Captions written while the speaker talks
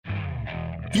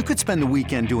You could spend the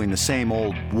weekend doing the same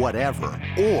old whatever,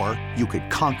 or you could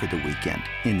conquer the weekend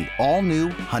in the all-new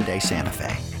Hyundai Santa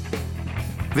Fe.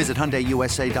 Visit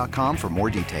HyundaiUSA.com for more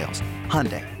details.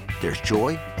 Hyundai, there's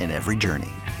joy in every journey.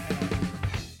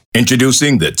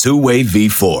 Introducing the two-way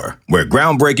V4, where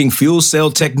groundbreaking fuel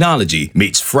cell technology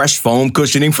meets fresh foam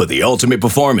cushioning for the ultimate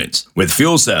performance. With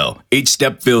fuel cell, each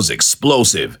step feels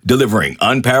explosive, delivering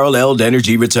unparalleled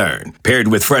energy return. Paired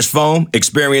with fresh foam,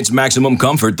 experience maximum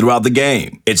comfort throughout the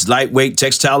game. Its lightweight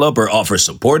textile upper offers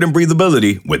support and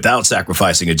breathability without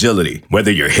sacrificing agility.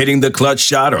 Whether you're hitting the clutch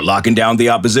shot or locking down the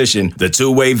opposition, the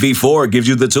two-way V4 gives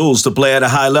you the tools to play at a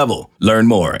high level. Learn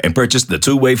more and purchase the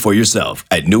two-way for yourself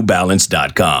at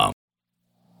newbalance.com.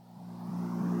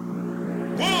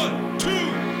 1, 2,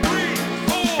 3,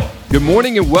 4. Good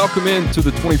morning and welcome into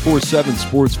the 24/7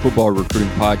 Sports Football Recruiting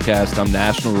Podcast. I'm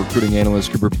National Recruiting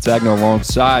Analyst Cooper Patagna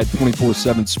alongside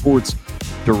 24/7 Sports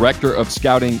Director of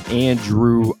Scouting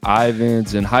Andrew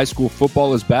Ivins. And high school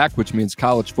football is back, which means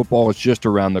college football is just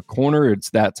around the corner.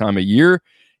 It's that time of year.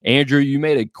 Andrew, you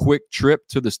made a quick trip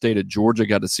to the state of Georgia,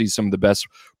 got to see some of the best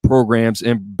programs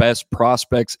and best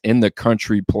prospects in the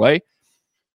country play.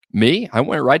 Me, I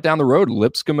went right down the road.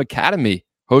 Lipscomb Academy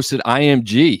hosted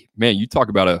IMG. Man, you talk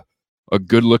about a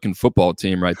good-looking football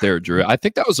team right there, Drew. I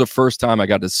think that was the first time I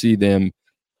got to see them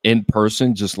in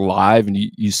person, just live. And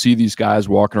you see these guys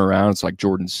walking around. It's like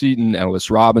Jordan Seaton, Ellis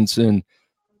Robinson.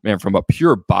 Man, from a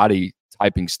pure body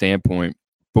typing standpoint,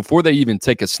 before they even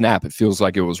take a snap, it feels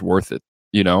like it was worth it.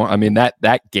 You know, I mean,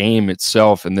 that game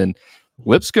itself. And then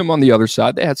Lipscomb on the other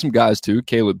side, they had some guys too.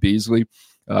 Caleb Beasley,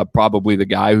 probably the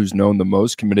guy who's known the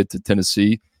most, committed to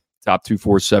Tennessee, top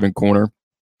 247 corner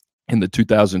in the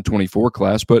 2024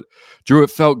 class. But Drew, it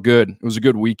felt good. It was a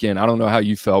good weekend. I don't know how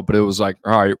you felt, but it was like,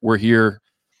 all right, we're here.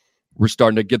 We're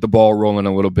starting to get the ball rolling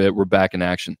a little bit. We're back in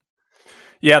action.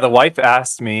 Yeah, the wife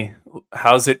asked me,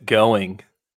 how's it going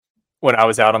when I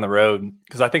was out on the road?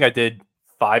 Because I think I did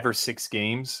 5 or 6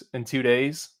 games in 2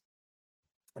 days.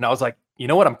 And I was like, you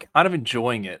know what? I'm kind of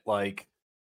enjoying it. Like,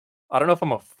 I don't know if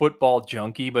I'm a football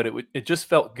junkie, but it just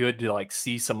felt good to like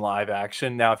see some live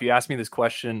action. Now, if you ask me this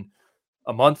question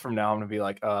a month from now, I'm going to be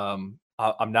like, I'm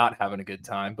not having a good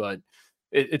time, but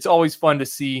it's always fun to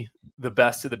see the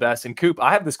best of the best. And Coop,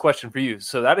 I have this question for you.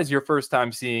 So that is your first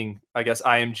time seeing, I guess,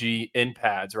 IMG in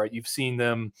pads, right? You've seen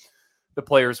the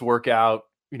players work out,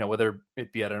 you know, whether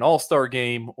it be at an all-star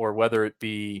game or whether it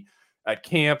be at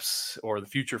camps or the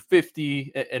Future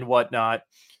 50 and whatnot.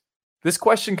 This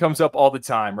question comes up all the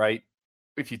time, right?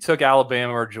 If you took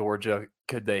Alabama or Georgia,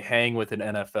 could they hang with an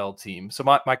NFL team? So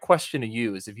my question to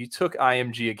you is, if you took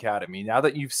IMG Academy, now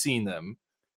that you've seen them,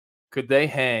 could they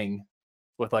hang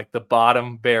with like the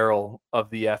bottom barrel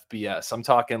of the FBS? I'm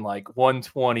talking like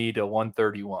 120 to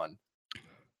 131.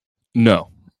 No.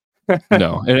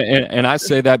 No. And I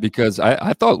say that because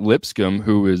I thought Lipscomb,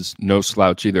 who is no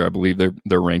slouch either, I believe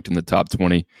they're ranked in the top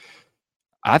 20.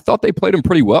 I thought they played them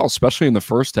pretty well, especially in the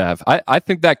first half. I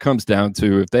think that comes down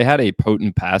to if they had a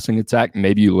potent passing attack,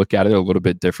 maybe you look at it a little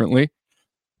bit differently.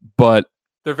 But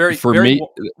they're very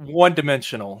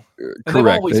one-dimensional. Correct. They've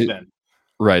always been.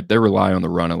 Right. They rely on the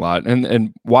run a lot.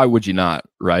 And why would you not,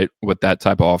 right? With that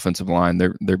type of offensive line,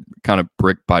 they're kind of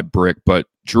brick by brick. But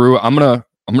Drew, I'm gonna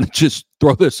just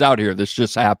throw this out here. This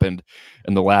just happened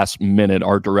in the last minute.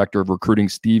 Our director of recruiting,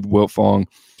 Steve Wiltfong,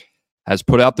 has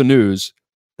put out the news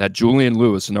that Julian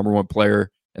Lewis, the number 1 player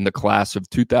in the class of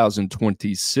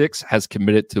 2026, has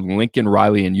committed to Lincoln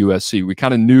Riley and USC. We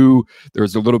kind of knew there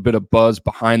was a little bit of buzz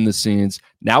behind the scenes.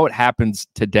 Now it happens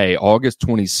today, August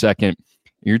 22nd.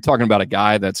 You're talking about a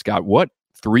guy that's got,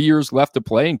 3 years left to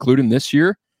play, including this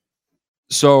year?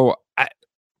 So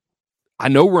I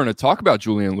know we're going to talk about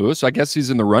Julian Lewis. I guess he's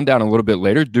in the rundown a little bit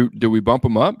later. Do we bump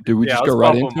him up? Do we just go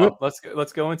right into it?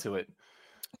 Let's go into it.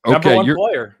 Okay,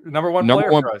 Number one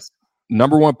player for us.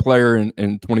 Number 1 player in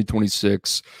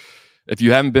 2026. If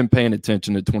you haven't been paying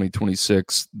attention to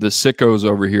 2026, the sickos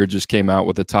over here just came out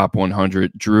with the top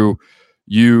 100. Drew,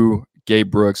 you, Gabe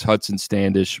Brooks, Hudson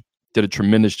Standish did a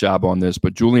tremendous job on this,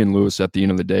 but Julian Lewis at the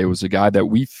end of the day was a guy that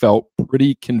we felt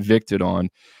pretty convicted on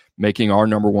making our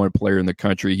number 1 player in the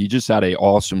country. He just had an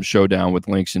awesome showdown with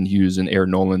Langston Hughes and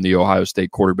Aaron Nolan, the Ohio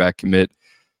State quarterback commit.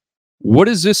 What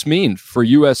does this mean for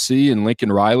USC and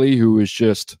Lincoln Riley, who is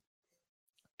just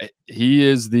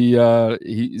he's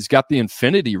got the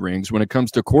infinity rings when it comes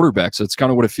to quarterbacks. That's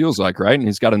kind of what it feels like, right? And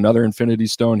he's got another infinity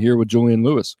stone here with Julian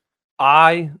Lewis.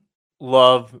 I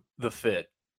love the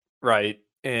fit, right?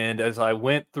 And as I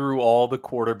went through all the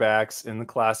quarterbacks in the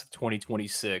class of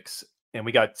 2026, and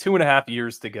we got 2.5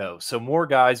 years to go, so more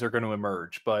guys are going to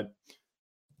emerge, but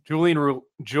Julian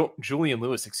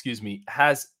Lewis,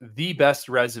 has the best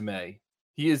resume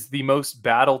He is the most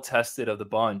battle tested of the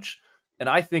bunch. And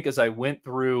I think as I went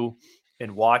through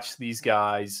and watched these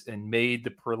guys and made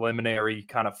the preliminary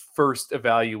kind of first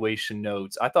evaluation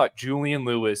notes, I thought Julian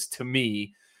Lewis, to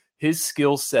me, his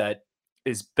skill set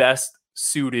is best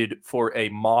suited for a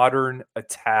modern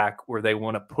attack where they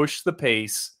want to push the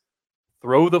pace,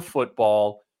 throw the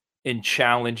football, and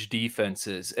challenge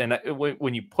defenses. And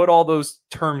when you put all those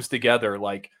terms together,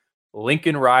 like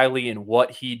Lincoln Riley and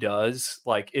what he does,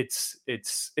 like it's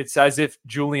as if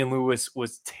Julian Lewis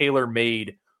was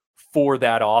tailor-made for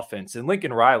that offense. And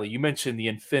Lincoln Riley, you mentioned the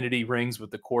infinity rings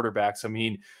with the quarterbacks. I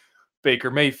mean,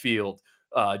 Baker Mayfield,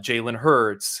 Jalen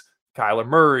Hurts, Kyler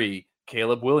Murray,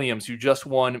 Caleb Williams, who just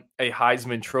won a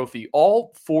Heisman Trophy.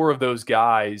 All four of those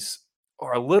guys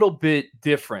are a little bit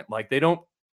different. Like they don't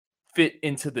fit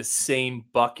into the same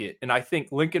bucket. And I think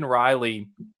Lincoln Riley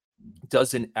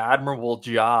does an admirable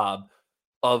job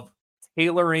of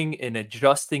tailoring and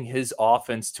adjusting his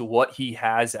offense to what he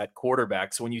has at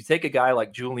quarterback. So when you take a guy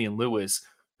like Julian Lewis,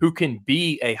 who can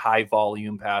be a high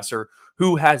volume passer,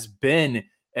 who has been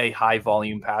a high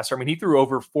volume passer. I mean, he threw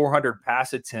over 400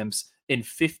 pass attempts in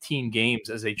 15 games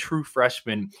as a true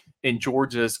freshman in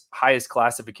Georgia's highest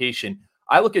classification.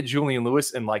 I look at Julian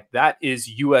Lewis and like that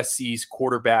is USC's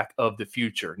quarterback of the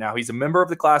future. Now, he's a member of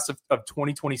the class of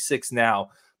 2026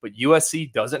 now, but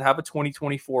USC doesn't have a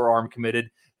 2024 arm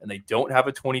committed, and they don't have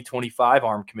a 2025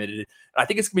 arm committed. And I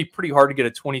think it's going to be pretty hard to get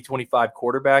a 2025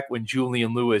 quarterback when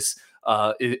Julian Lewis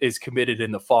is committed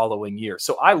in the following year.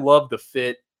 So I love the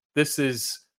fit. This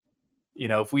is,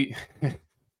 if we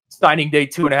signing day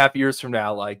 2.5 years from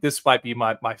now, like this might be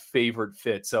my favorite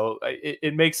fit. So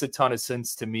it makes a ton of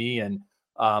sense to me. And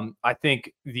I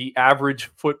think the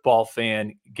average football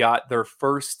fan got their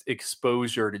first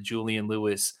exposure to Julian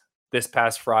Lewis this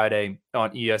past Friday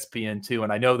on ESPN2.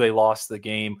 And I know they lost the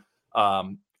game.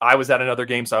 I was at another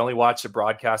game, so I only watched the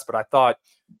broadcast, but I thought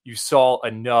you saw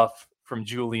enough from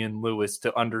Julian Lewis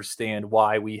to understand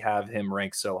why we have him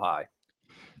ranked so high.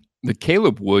 The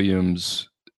Caleb Williams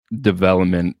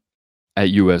development at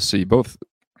USC, both,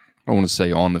 I don't want to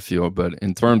say on the field, but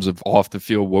in terms of off the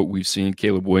field, what we've seen,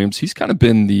 Caleb Williams, he's kind of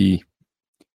been the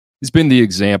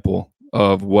example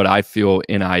of what I feel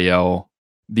NIL,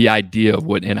 the idea of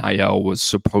what NIL was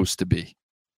supposed to be,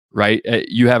 right?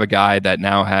 You have a guy that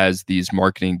now has these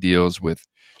marketing deals with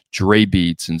Dre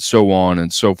Beats and so on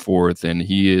and so forth, and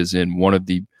he is in one of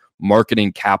the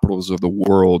marketing capitals of the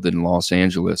world in Los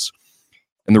Angeles.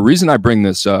 And the reason I bring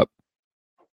this up,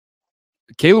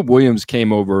 Caleb Williams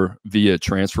came over via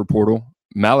transfer portal.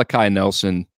 Malachi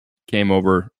Nelson came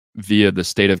over via the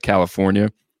state of California.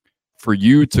 For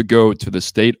you to go to the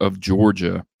state of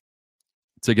Georgia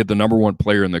to get the number one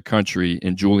player in the country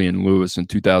in Julian Lewis in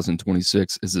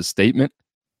 2026 is a statement.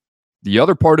 The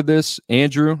other part of this,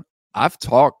 Andrew, I've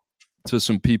talked to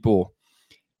some people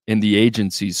in the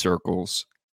agency circles,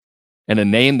 and a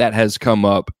name that has come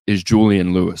up is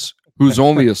Julian Lewis, who's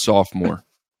only a sophomore.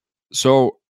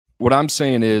 So what I'm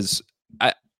saying is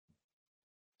I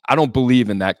don't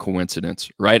believe in that coincidence,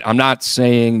 right? I'm not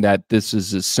saying that this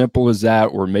is as simple as that,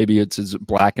 or maybe it's as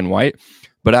black and white,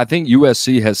 but I think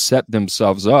USC has set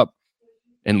themselves up,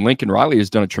 and Lincoln Riley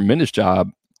has done a tremendous job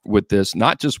with this,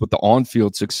 not just with the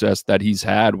on-field success that he's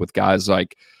had with guys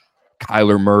like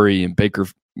Kyler Murray and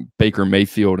Baker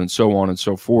Mayfield and so on and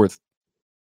so forth,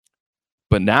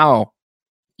 but now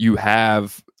you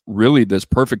have really this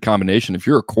perfect combination. If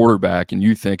you're a quarterback and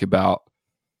you think about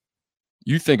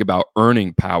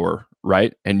earning power,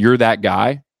 right? And you're that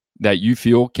guy that you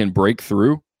feel can break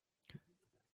through,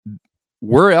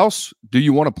 where else do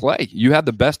you want to play? You have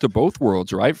the best of both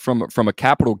worlds, right? From a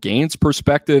capital gains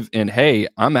perspective, and hey,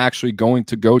 I'm actually going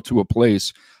to go to a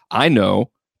place I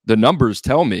know the numbers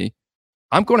tell me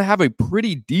I'm going to have a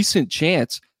pretty decent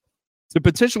chance to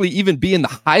potentially even be in the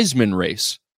Heisman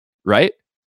race, right?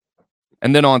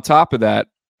 And then on top of that,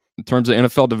 in terms of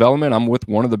NFL development, I'm with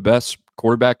one of the best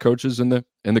quarterback coaches in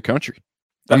the country.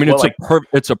 I mean,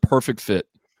 it's a perfect fit.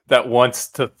 That wants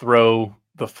to throw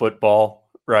the football,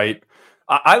 right?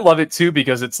 I love it too,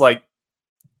 because it's like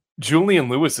Julian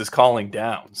Lewis is calling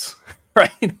downs,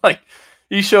 right? Like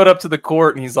he showed up to the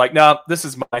court and he's like, "No, this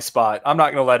is my spot. I'm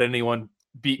not going to let anyone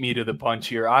beat me to the punch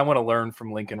here. I want to learn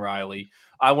from Lincoln Riley.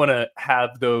 I want to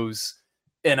have those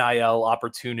NIL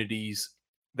opportunities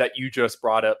that you just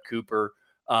brought up, Cooper."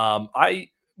 I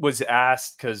was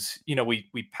asked because we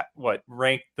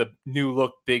ranked the new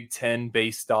look Big Ten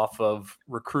based off of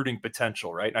recruiting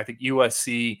potential, right? And I think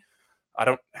USC, I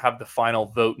don't have the final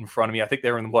vote in front of me. I think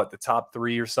they were in the top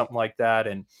 3 or something like that.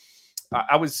 And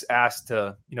I was asked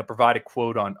to provide a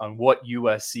quote on what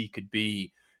USC could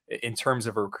be in terms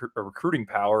of a recruiting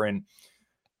power. And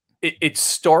it's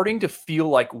starting to feel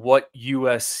like what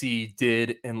USC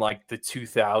did in like the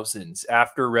 2000s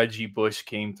after Reggie Bush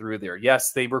came through there.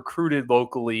 Yes, they recruited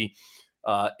locally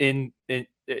in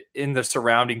the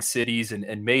surrounding cities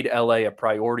and made LA a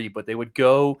priority, but they would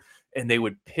go and they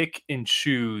would pick and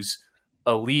choose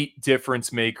elite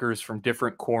difference makers from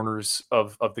different corners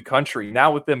of the country.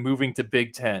 Now with them moving to the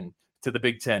Big Ten,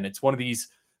 it's one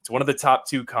of the top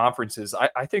two conferences.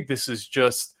 I think this is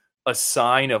just a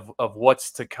sign of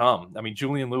what's to come. I mean,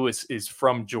 Julian Lewis is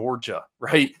from Georgia,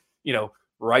 right?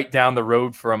 Right down the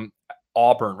road from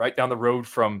Auburn, right down the road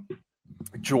from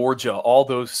Georgia, all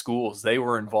those schools, they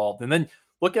were involved. And then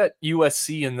look at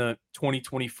USC in the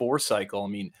 2024 cycle. I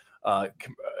mean,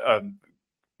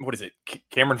 what is it?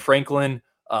 Cameron Franklin,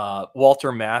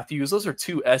 Walter Matthews. Those are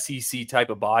two SEC type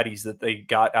of bodies that they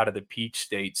got out of the Peach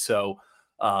State. So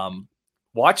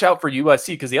watch out for USC,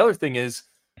 because the other thing is,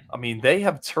 I mean, they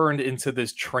have turned into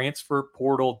this transfer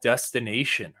portal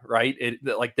destination, right?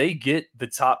 Like they get the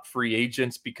top free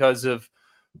agents because of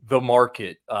the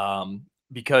market,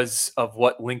 because of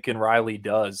what Lincoln Riley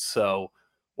does. So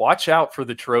watch out for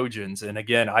the Trojans. And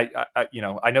again,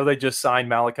 I know they just signed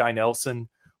Malachi Nelson.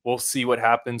 We'll see what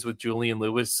happens with Julian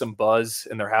Lewis. Some buzz,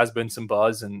 and there has been some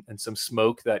buzz and some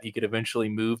smoke that he could eventually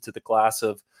move to the class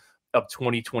of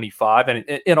 2025.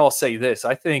 And I'll say this,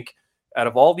 I think out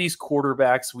of all these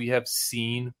quarterbacks we have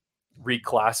seen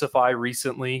reclassify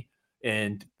recently,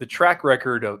 and the track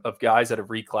record of guys that have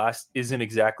reclassed isn't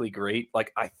exactly great.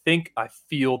 Like, I think I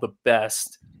feel the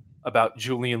best about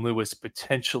Julian Lewis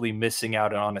potentially missing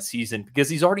out on a season, because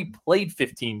he's already played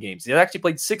 15 games. He's actually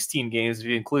played 16 games if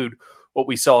you include what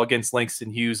we saw against Langston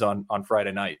Hughes on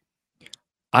Friday night.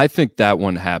 I think that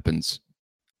one happens.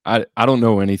 I don't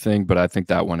know anything, but I think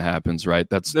that one happens, right?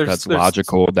 That's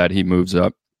logical that he moves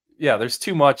up. Yeah, there's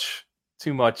too much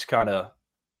kind of.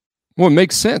 Well, it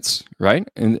makes sense, right?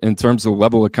 In terms of the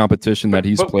level of competition that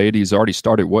he's played, he's already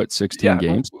started, 16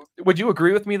 games? Would you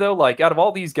agree with me, though? Like, out of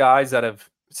all these guys that have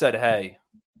said, hey,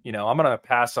 I'm going to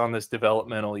pass on this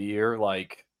developmental year,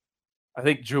 like, I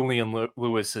think Julian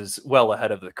Lewis is well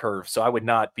ahead of the curve. So I would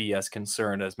not be as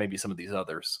concerned as maybe some of these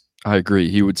others. I agree.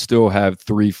 He would still have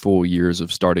 3 full years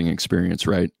of starting experience,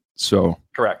 right? So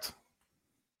correct.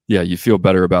 Yeah, you feel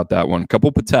better about that one.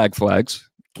 Couple of tag flags.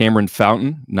 Cameron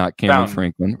Fountain, not Cameron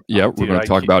Franklin. Yeah, we're going to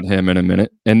talk about him in a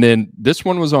minute. And then this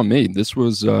one was on me. This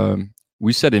was,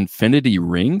 we said infinity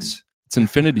rings. It's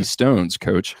infinity stones,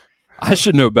 coach. I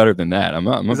should know better than that.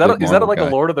 Is that like a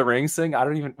Lord of the Rings thing? I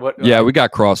don't even. Yeah, we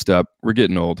got crossed up. We're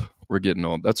getting old.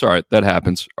 That's all right. That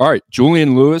happens. All right,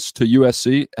 Julian Lewis to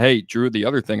USC. Hey, Drew, the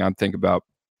other thing I'm thinking about,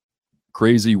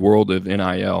 crazy world of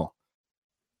NIL.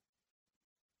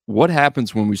 What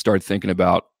happens when we start thinking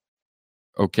about,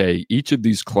 okay, each of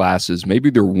these classes,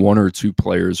 maybe there are 1 or 2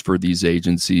 players for these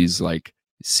agencies like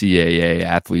CAA,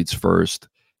 Athletes First,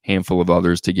 handful of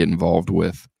others to get involved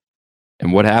with.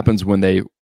 And what happens when they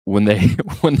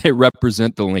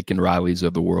represent the Lincoln Rileys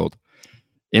of the world,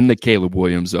 in the Caleb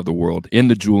Williams of the world, in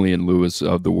the Julian Lewis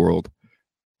of the world?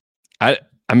 I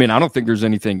mean, I don't think there's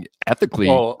anything ethically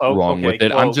wrong with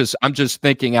it. I'm just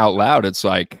thinking out loud. It's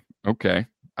like, okay.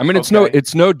 I mean, it's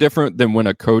no different than when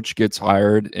a coach gets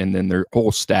hired and then their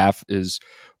whole staff is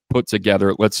put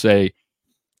together. Let's say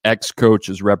X coach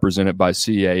is represented by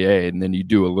CAA, and then you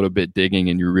do a little bit digging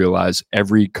and you realize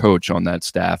every coach on that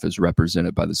staff is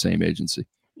represented by the same agency.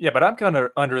 Yeah, but I'm kind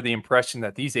of under the impression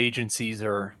that these agencies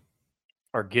are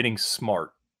getting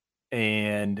smart.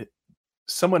 And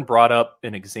someone brought up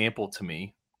an example to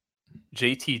me,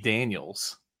 JT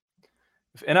Daniels.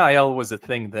 If NIL was a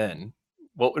thing then,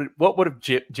 what would have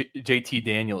JT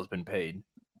Daniels been paid?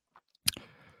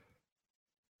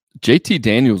 JT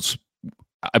Daniels,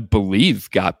 I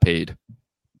believe, got paid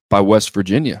by West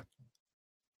Virginia.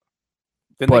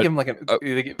 Didn't they give him like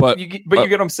you get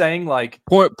what I'm saying? Like,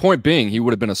 point being, he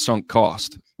would have been a sunk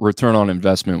cost. Return on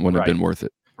investment wouldn't have been worth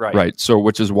it. Right. So,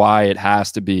 which is why it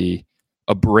has to be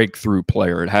a breakthrough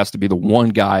player. It has to be the one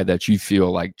guy that you feel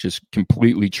like just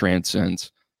completely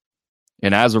transcends.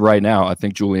 And as of right now, I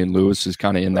think Julian Lewis is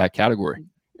kind of in that category.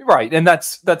 Right. And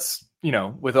that's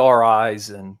with our eyes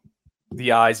and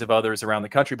the eyes of others around the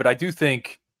country. But I do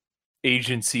think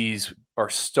agencies are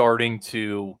starting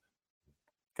to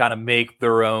kind of make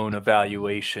their own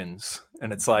evaluations.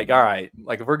 And it's like, all right,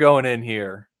 like if we're going in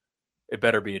here, it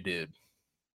better be a dude,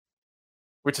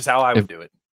 which is how I would do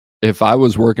it. If I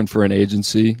was working for an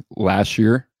agency last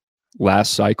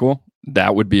cycle,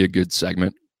 that would be a good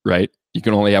segment, right? You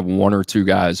can only have 1 or 2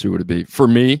 guys. Who would it be? For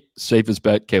me, safest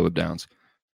bet, Caleb Downs.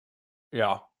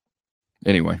 Yeah.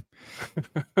 Anyway.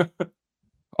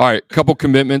 All right, couple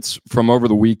commitments from over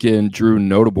the weekend, Drew,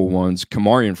 notable ones.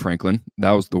 Kamarian Franklin,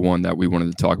 that was the one that we wanted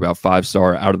to talk about.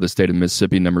 5-star out of the state of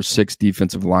Mississippi, number 6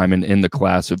 defensive lineman in the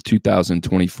class of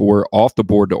 2024. Off the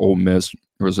board to Ole Miss.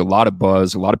 There was a lot of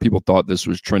buzz. A lot of people thought this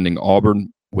was trending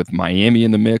Auburn with Miami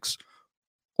in the mix.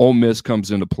 Ole Miss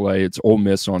comes into play. It's Ole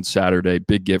Miss on Saturday.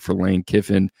 Big get for Lane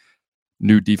Kiffin.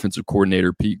 New defensive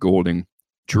coordinator Pete Golding.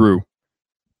 Drew,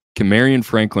 Kamarian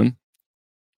Franklin,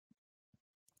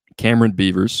 Cameron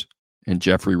Beavers, and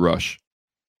Jeffrey Rush,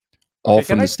 all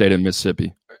from the state of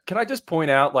Mississippi. Can I just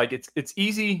point out, like, it's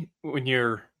easy when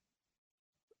you're,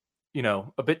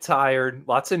 a bit tired,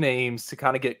 lots of names, to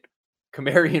kind of get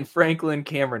Kamarian Franklin,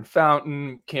 Cameron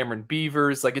Fountain, Cameron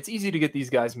Beavers. Like, it's easy to get these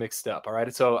guys mixed up. All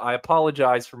right. So I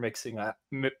apologize for mixing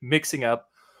up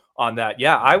on that.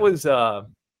 Yeah, I was, I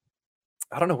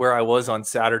don't know where I was on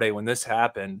Saturday when this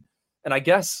happened. And I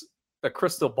guess the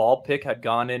crystal ball pick had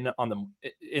gone in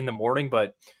in the morning,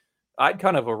 but I'd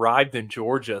kind of arrived in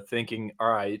Georgia thinking,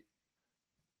 all right,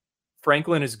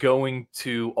 Franklin is going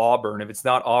to Auburn. If it's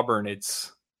not Auburn,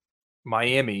 it's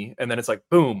Miami. And then it's like,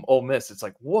 boom, Ole Miss. It's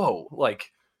like, whoa,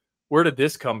 like, where did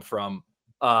this come from?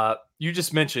 You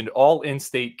just mentioned all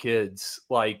in-state kids.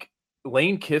 Like,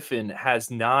 Lane Kiffin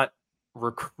has not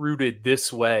recruited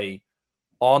this way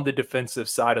on the defensive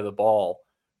side of the ball.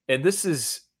 And this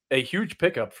is a huge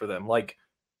pickup for them. Like,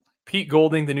 Pete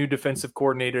Golding, the new defensive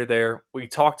coordinator there, we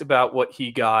talked about what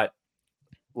he got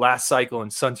last cycle in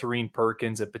Suntarine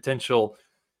Perkins, a potential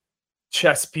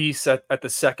chess piece at the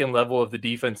second level of the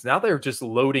defense. Now they're just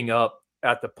loading up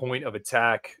at the point of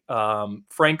attack.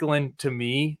 Franklin, to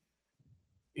me,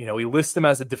 we list him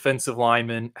as a defensive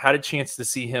lineman, had a chance to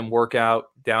see him work out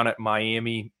down at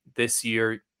Miami this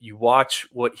year. You watch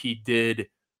what he did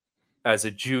as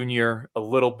a junior a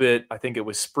little bit. I think it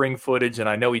was spring footage, and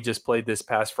I know he just played this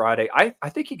past Friday. I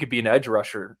think he could be an edge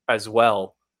rusher as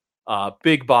well.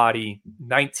 Big body,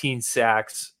 19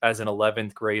 sacks as an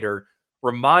 11th grader.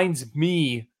 Reminds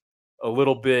me a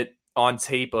little bit on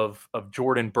tape of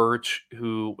Jordan Birch,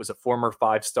 who was a former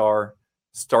 5-star,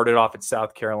 started off at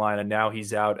South Carolina. Now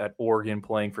he's out at Oregon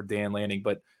playing for Dan Lanning.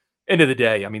 But end of the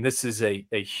day, I mean, this is a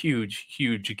huge,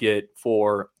 huge get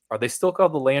for – are they still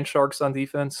called the Land Sharks on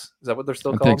defense? Is that what they're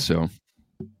still called? I think so.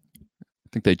 I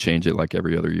think they change it like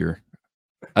every other year.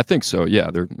 I think so.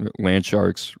 Yeah, they're Land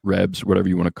Sharks, Rebs, whatever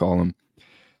you want to call them.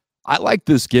 I like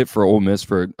this get for Ole Miss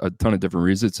for a ton of different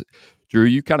reasons. Drew,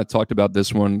 you kind of talked about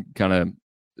this one kind of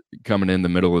coming in the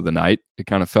middle of the night. It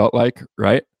kind of felt like,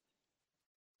 right?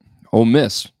 Ole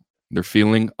Miss, they're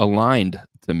feeling aligned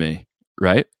to me,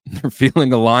 right? They're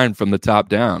feeling aligned from the top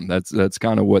down. That's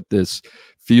kind of what this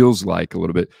feels like a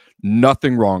little bit.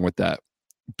 Nothing wrong with that.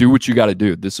 Do what you got to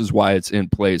do. This is why it's in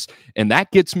place. And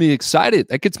that gets me excited.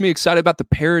 That gets me excited about the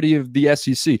parity of the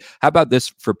SEC. How about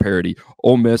this for parity?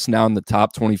 Ole Miss now in the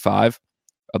top 25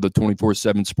 of the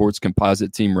 24/7 Sports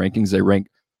composite team rankings. They rank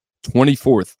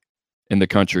 24th in the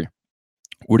country.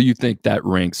 What do you think that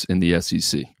ranks in the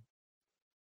SEC?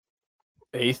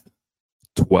 8th?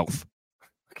 12th.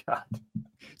 God.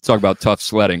 Talk about tough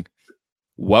sledding.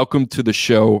 Welcome to the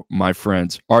show, my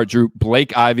friends. All right, Drew,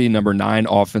 Blake Ivy, number 9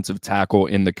 offensive tackle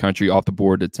in the country, off the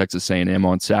board at Texas A&M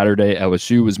on Saturday.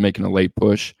 LSU was making a late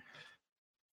push.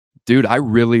 Dude, I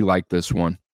really like this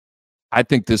one. I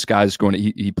think this guy's going to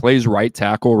he plays right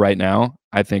tackle right now.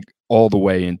 I think all the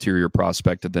way interior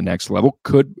prospect at the next level.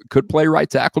 Could play right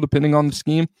tackle depending on the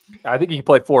scheme. I think he can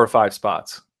play 4 or 5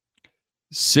 spots.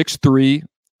 6'3"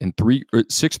 and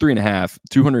 6'3.5",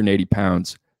 280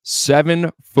 pounds,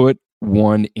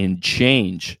 7'1" and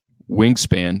change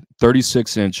wingspan,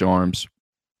 36-inch arms,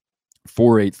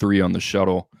 4.83 on the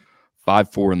shuttle,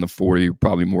 5'4" in the 40. You're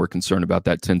probably more concerned about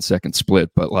that 10-second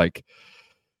split, but like,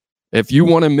 if you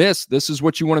want to miss, this is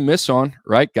what you want to miss on,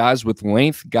 right? Guys with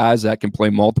length, guys that can play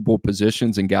multiple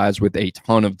positions, and guys with a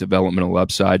ton of developmental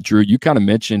upside. Drew, you kind of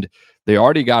mentioned they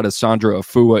already got Asandra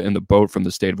Afua in the boat from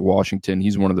the state of Washington.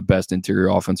 He's one of the best interior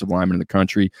offensive linemen in the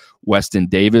country. Weston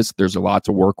Davis, there's a lot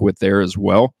to work with there as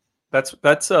well. That's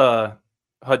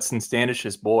Hudson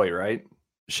Standish's boy, right?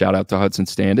 Shout out to Hudson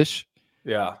Standish.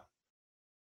 Yeah.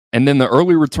 And then the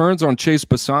early returns on Chase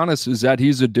Basanis is that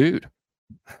he's a dude.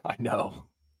 I know.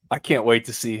 I can't wait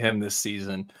to see him this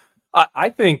season. I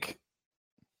think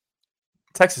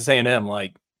Texas A&M,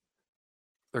 like,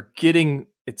 they're getting,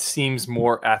 it seems,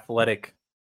 more athletic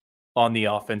on the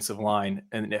offensive line,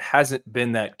 and it hasn't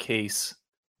been that case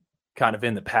kind of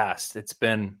in the past. It's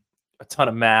been a ton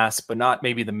of mass, but not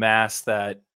maybe the mass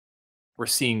that we're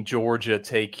seeing Georgia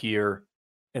take here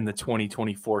in the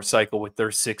 2024 cycle with their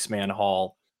 6-man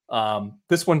haul.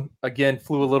 This one, again,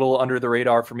 flew a little under the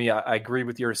radar for me. I agree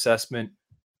with your assessment.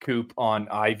 Coop on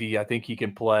Ivy. I think he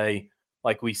can play,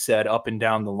 like we said, up and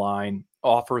down the line,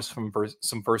 offers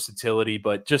some versatility.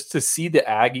 But just to see the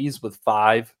Aggies with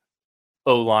 5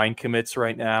 O-line commits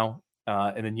right now,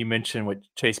 and then you mentioned what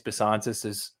Chase Bisontis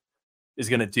is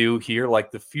going to do here,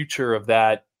 like the future of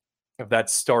that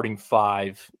starting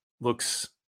 5 looks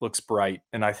bright,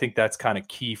 and I think that's kind of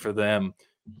key for them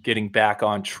getting back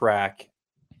on track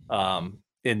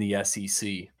in the SEC.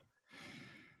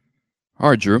 All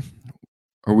right, Drew.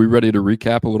 Are we ready to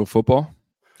recap a little football?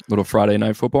 A little Friday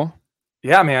night football?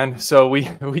 Yeah, man. So we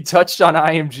touched on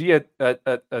IMG at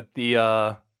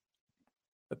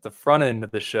the front end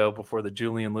of the show before the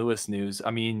Julian Lewis news.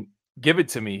 I mean, give it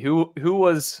to me. Who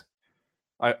was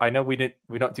I know we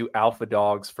don't do alpha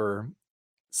dogs for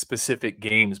specific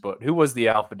games, but who was the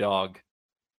alpha dog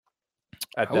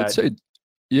at that?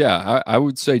 I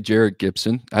would say Jarrett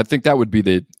Gibson. I think that would be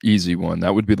the easy one.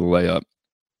 That would be the layup.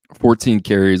 14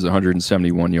 carries,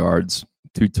 171 yards,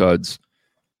 2 tuds.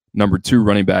 Number 2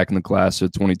 running back in the class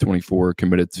of 2024,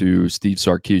 committed to Steve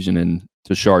Sarkisian and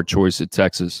Tashard Choice at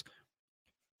Texas.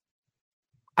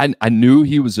 I knew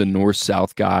he was a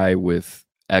north-south guy with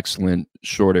excellent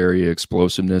short area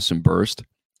explosiveness and burst.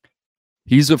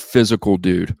 He's a physical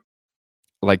dude.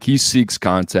 Like, he seeks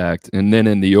contact. And then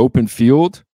in the open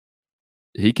field,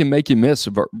 he can make you miss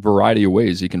a variety of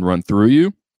ways. He can run through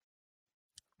you,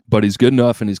 but he's good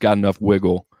enough and he's got enough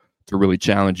wiggle to really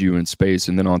challenge you in space.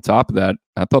 And then on top of that,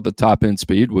 I thought the top end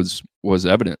speed was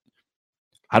evident.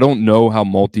 I don't know how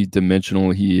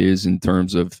multi-dimensional he is in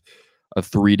terms of a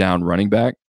 3-down running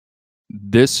back.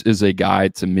 This is a guy,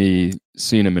 to me,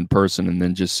 seeing him in person and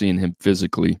then just seeing him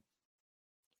physically,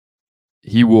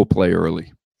 he will play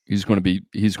early. He's going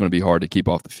to be hard to keep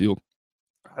off the field.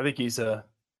 I think he's a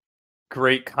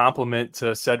great compliment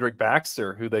to Cedric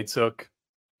Baxter, who they took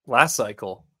last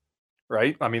cycle,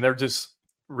 right? I mean, they're just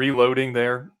reloading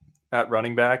there at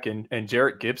running back, and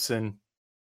Jarrett Gibson.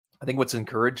 I think what's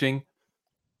encouraging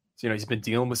is, he's been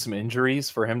dealing with some injuries.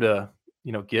 For him to,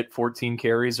 get 14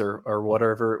 carries or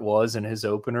whatever it was in his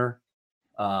opener,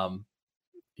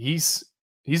 he's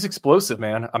explosive,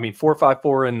 man. I mean,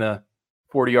 4.54 in the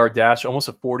 40-yard dash, almost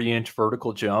a 40-inch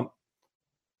vertical jump.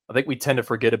 I think we tend to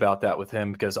forget about that with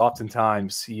him because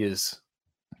oftentimes he is,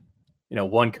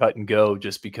 one cut and go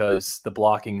just because the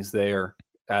blocking is there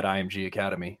at IMG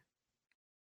Academy.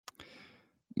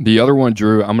 The other one,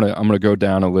 Drew, I'm gonna go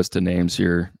down a list of names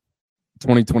here.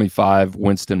 2025,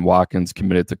 Winston Watkins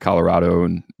committed to Colorado,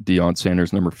 and Deion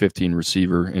Sanders, number 15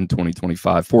 receiver in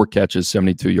 2025. 4 catches,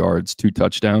 72 yards, 2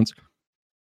 touchdowns.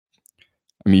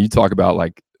 I mean, you talk about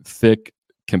like thick,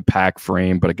 compact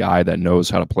frame, but a guy that knows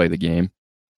how to play the game.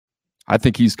 I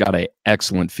think he's got an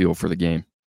excellent feel for the game.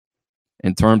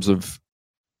 In terms of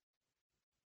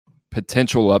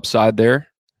potential upside there,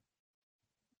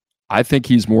 I think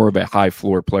he's more of a high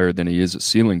floor player than he is a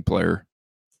ceiling player.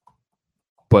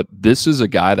 But this is a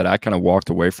guy that I kind of walked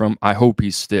away from. I hope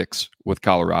he sticks with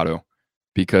Colorado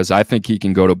because I think he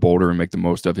can go to Boulder and make the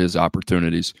most of his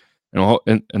opportunities.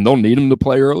 And they'll need him to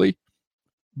play early,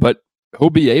 but he'll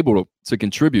be able to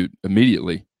contribute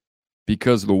immediately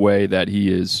because of the way that he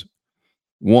is,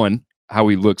 1, how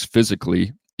he looks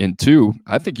physically, and 2,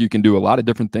 I think you can do a lot of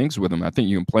different things with him. I think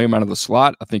you can play him out of the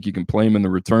slot. I think you can play him in the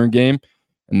return game.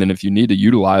 And then if you need to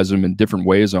utilize him in different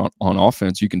ways on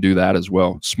offense, you can do that as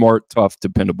well. Smart, tough,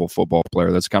 dependable football player.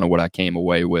 That's kind of what I came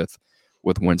away with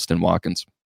Winston Watkins.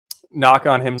 Knock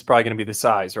on him is probably going to be the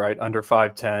size, right? Under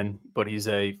 5'10", but he's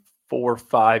a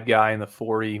 4.5 guy in the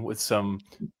 40 with some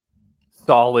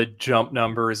solid jump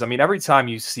numbers. I mean, every time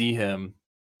you see him,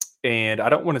 and I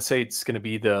don't want to say it's going to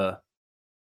be the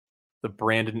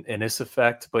Brandon Ennis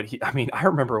effect, but I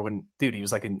remember when, he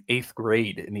was like in 8th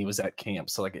grade and he was at camp.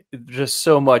 So like just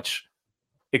so much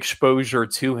exposure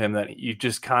to him that you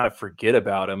just kind of forget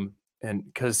about him. And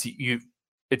because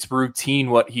it's routine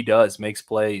what he does, makes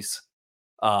plays.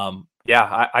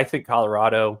 I think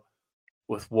Colorado,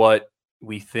 with what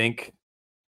we think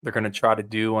they're going to try to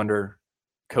do under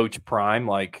Coach Prime,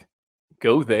 like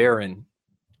go there and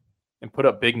put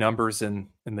up big numbers in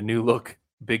the new look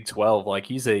Big 12. Like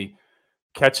he's a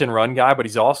catch and run guy, but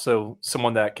he's also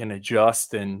someone that can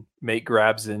adjust and make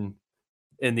grabs in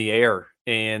the air.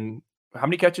 And how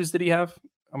many catches did he have?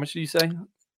 How much did you say?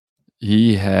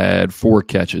 He had 4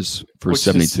 catches for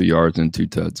 72 yards and 2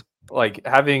 tuds. Like,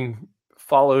 having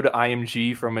followed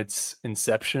IMG from its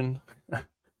inception,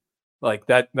 like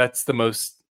that's the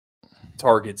most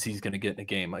targets he's going to get in a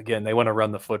game. Again, they want to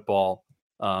run the football.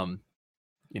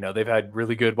 They've had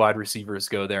really good wide receivers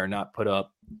go there and not put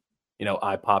up,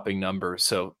 eye-popping numbers.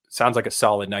 So sounds like a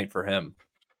solid night for him.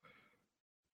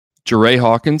 Jeray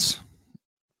Hawkins,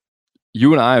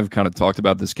 You and I have kind of talked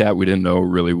about this cat. We didn't know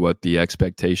really what the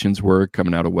expectations were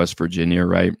coming out of West Virginia,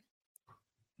 right?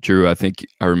 Drew, I think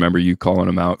I remember you calling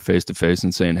him out face to face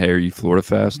and saying, "Hey, are you Florida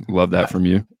fast?" Love that from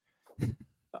you.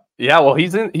 Yeah, well,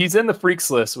 he's in the freaks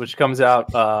list, which comes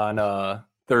out on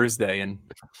Thursday, and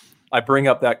I bring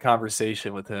up that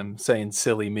conversation with him, saying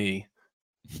 "silly me,"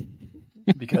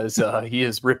 because he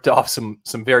has ripped off some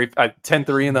very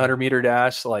 10-3 in the 100-meter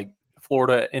dash, like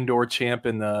Florida indoor champ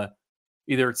in the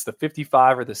either it's the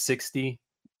 55 or the 60.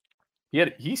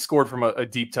 He scored from a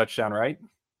deep touchdown, right?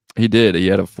 He did. He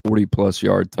had a 40-plus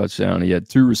yard touchdown. He had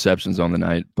 2 receptions on the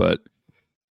night, but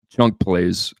chunk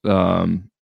plays.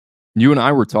 You and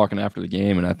I were talking after the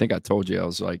game, and I think I told you, I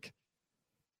was like,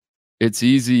 it's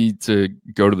easy to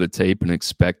go to the tape and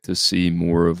expect to see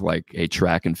more of like a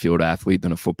track and field athlete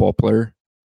than a football player.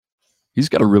 He's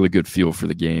got a really good feel for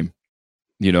the game,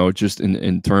 just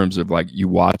in terms of like you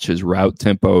watch his route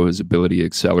tempo, his ability to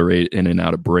accelerate in and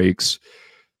out of breaks.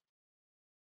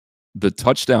 The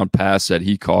touchdown pass that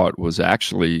he caught was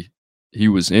actually, he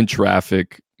was in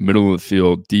traffic, middle of the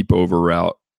field, deep over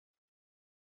route.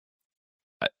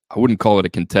 I wouldn't call it a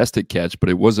contested catch, but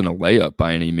it wasn't a layup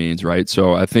by any means, right?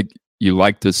 So I think you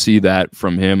like to see that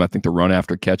from him. I think the run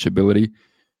after catch ability,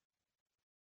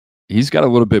 he's got a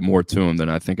little bit more to him than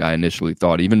I think I initially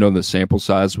thought. Even though the sample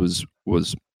size was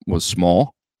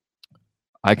small,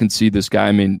 I can see this guy.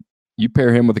 I mean, you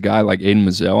pair him with a guy like Aiden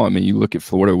Mazzell. I mean, you look at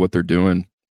Florida, what they're doing.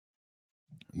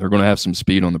 They're going to have some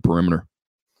speed on the perimeter.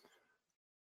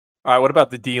 All right, what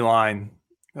about the D-line?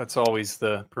 That's always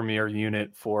the premier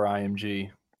unit for IMG.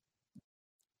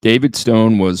 David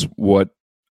Stone was what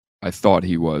I thought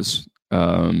he was.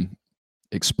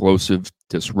 Explosive,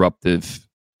 disruptive,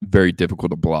 very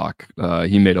difficult to block.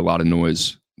 He made a lot of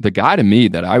noise. The guy to me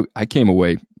that I came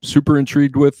away super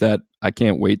intrigued with, that I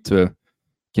can't wait to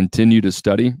continue to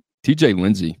study, TJ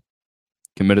Lindsey,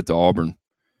 committed to Auburn.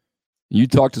 You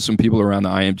talk to some people around the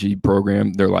IMG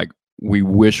program, they're like, we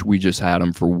wish we just had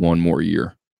him for one more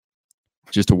year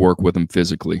just to work with him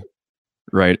physically,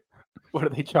 right? What are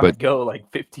they trying to go, like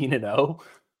 15-0?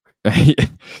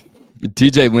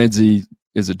 TJ Lindsey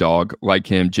is a dog like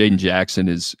him. Jaden Jackson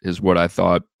is what I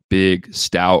thought. Big,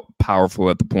 stout, powerful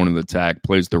at the point of the attack,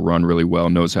 plays the run really well,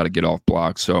 knows how to get off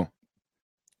blocks. So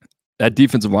that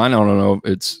defensive line, I don't know if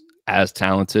it's as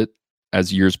talented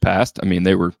as years past. I mean,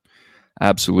 they were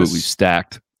absolutely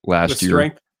stacked last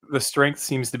year. The strength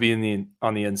seems to be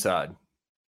on the inside.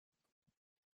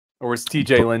 Or is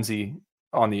TJ Lindsey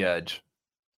on the edge?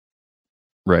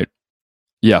 Right.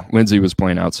 Yeah, Lindsey was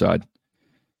playing outside.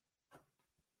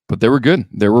 But they were good.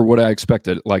 They were what I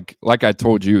expected. Like I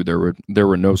told you, there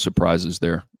were no surprises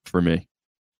there for me.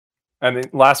 And the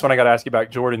last one I got to ask you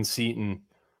about, Jordan Seaton.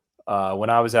 When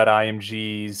I was at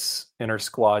IMG's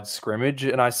inter-squad scrimmage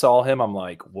and I saw him, I'm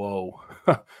like, whoa.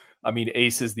 I mean,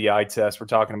 ace is the eye test. We're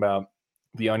talking about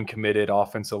the uncommitted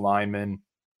offensive lineman,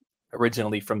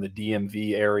 originally from the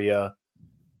DMV area.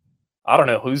 I don't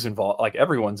know who's involved. Like,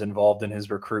 everyone's involved in his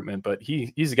recruitment, but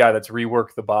he's a guy that's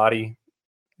reworked the body.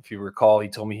 If you recall, he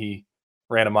told me he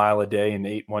ran a mile a day and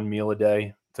ate one meal a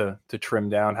day to trim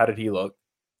down. How did he look?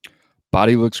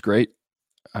 Body looks great.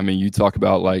 I mean, you talk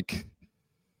about like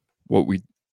what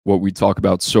we talk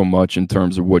about so much in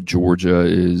terms of what Georgia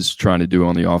is trying to do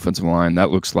on the offensive line.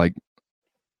 That's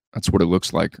what it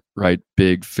looks like, right?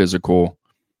 Big, physical,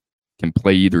 can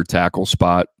play either tackle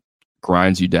spot,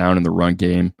 grinds you down in the run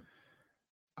game.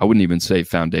 I wouldn't even say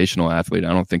foundational athlete.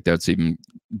 I don't think that's even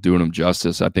doing him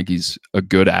justice. I think he's a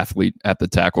good athlete at the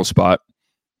tackle spot.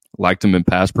 Liked him in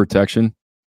pass protection.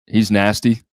 He's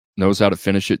nasty, knows how to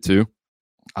finish it too.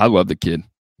 I love the kid.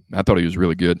 I thought he was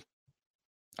really good.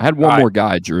 I had one more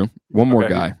guy, Drew. One more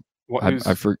guy. I'm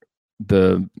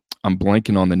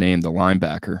blanking on the name, the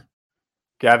linebacker.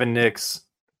 Gavin Nix,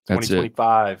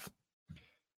 2025.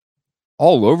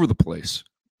 All over the place.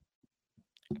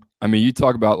 I mean, you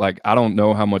talk about, like, I don't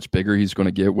know how much bigger he's going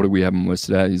to get. What do we have him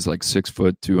listed at? He's like 6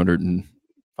 foot,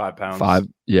 205 pounds.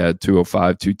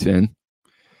 205, 210.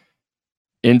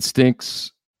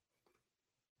 Instincts,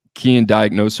 key and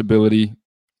diagnosability.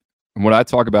 And what I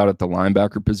talk about at the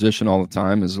linebacker position all the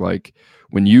time is, like,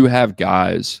 when you have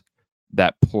guys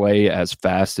that play as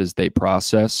fast as they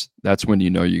process, that's when you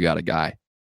know you got a guy.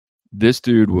 This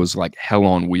dude was like hell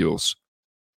on wheels.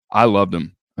 I loved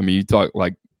him. I mean, you talk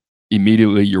like,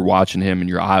 immediately you're watching him and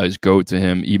your eyes go to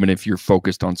him, even if you're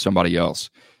focused on somebody else.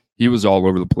 He was all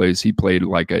over the place. He played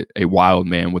like a wild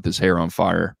man with his hair on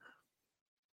fire.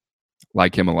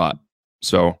 Like him a lot.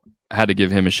 So I had to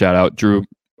give him a shout out. Drew,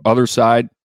 other side,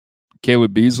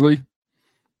 Caleb Beasley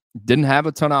didn't have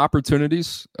a ton of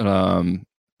opportunities.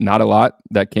 Not a lot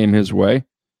that came his way.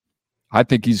 I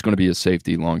think he's going to be a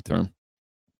safety long term.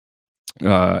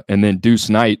 And then Deuce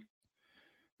Knight,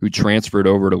 who transferred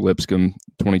over to Lipscomb,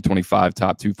 2025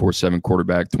 top 247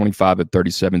 quarterback, 25 at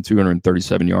 37,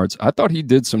 237 yards. I thought he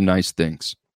did some nice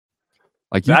things.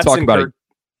 Like you talk about it.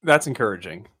 That's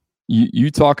encouraging. You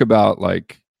talk about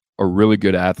like a really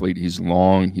good athlete. He's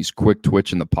long. He's quick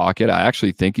twitch in the pocket. I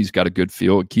actually think he's got a good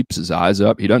feel. It keeps his eyes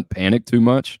up. He doesn't panic too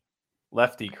much.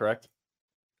 Lefty, correct?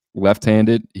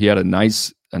 Left-handed. He had a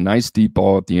nice deep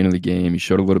ball at the end of the game. He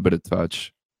showed a little bit of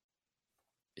touch.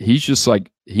 He's just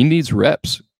like, he needs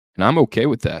reps. And I'm okay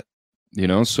with that,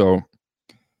 So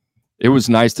it was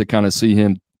nice to kind of see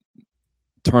him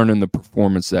turn in the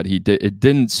performance that he did. It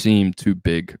didn't seem too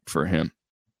big for him.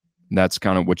 And that's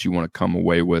kind of what you want to come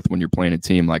away with when you're playing a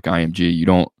team like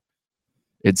IMG.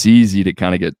 It's easy to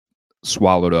kind of get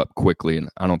swallowed up quickly, and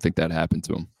I don't think that happened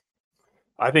to him.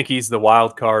 I think he's the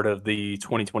wild card of the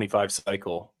 2025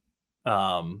 cycle.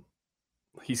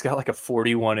 He's got like a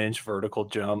 41-inch vertical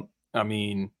jump. I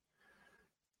mean,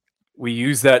 we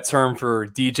use that term for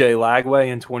DJ Lagway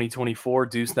in 2024.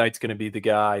 Deuce Knight's going to be the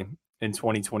guy in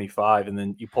 2025. And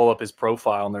then you pull up his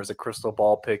profile, and there's a crystal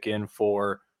ball pick in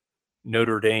for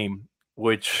Notre Dame,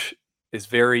 which is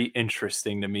very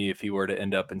interesting to me if he were to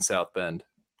end up in South Bend.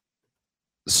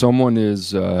 Someone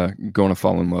is going to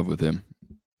fall in love with him,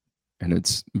 and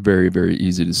it's very, very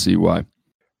easy to see why.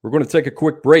 We're going to take a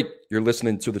quick break. You're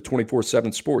listening to the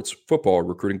 24/7 Sports Football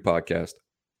Recruiting Podcast.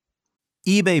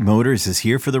 eBay Motors is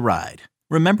here for the ride.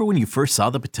 Remember when you first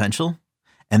saw the potential?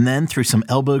 And then through some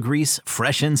elbow grease,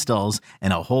 fresh installs,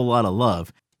 and a whole lot of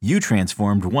love, you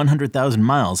transformed 100,000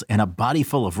 miles and a body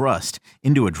full of rust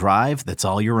into a drive that's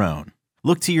all your own.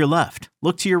 Look to your left.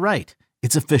 Look to your right.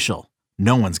 It's official.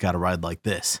 No one's got a ride like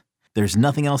this. There's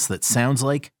nothing else that sounds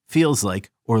like, feels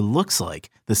like, or looks like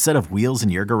the set of wheels in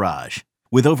your garage.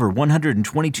 With over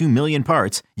 122 million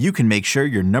parts, you can make sure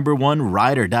your number one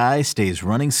ride or die stays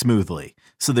running smoothly,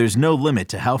 so there's no limit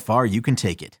to how far you can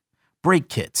take it. Brake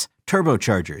kits,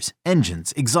 turbochargers,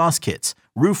 engines, exhaust kits,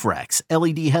 roof racks,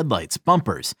 LED headlights,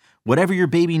 bumpers, whatever your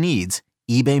baby needs,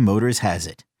 eBay Motors has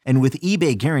it. And with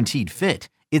eBay Guaranteed Fit,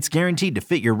 it's guaranteed to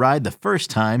fit your ride the first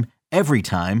time, every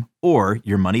time, or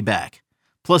your money back.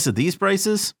 Plus at these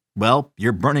prices, well,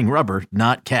 you're burning rubber,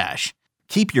 not cash.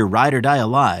 Keep your ride or die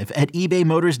alive at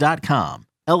ebaymotors.com.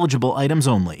 Eligible items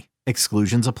only.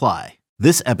 Exclusions apply.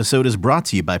 This episode is brought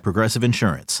to you by Progressive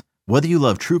Insurance. Whether you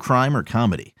love true crime or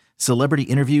comedy, celebrity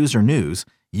interviews or news,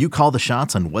 you call the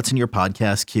shots on what's in your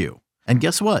podcast queue. And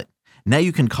guess what? Now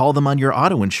you can call them on your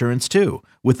auto insurance too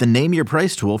with the Name Your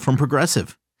Price tool from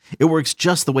Progressive. It works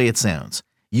just the way it sounds.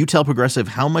 You tell Progressive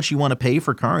how much you want to pay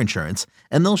for car insurance,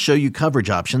 and they'll show you coverage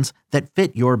options that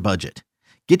fit your budget.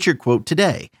 Get your quote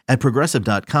today at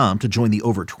Progressive.com to join the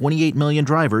over 28 million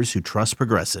drivers who trust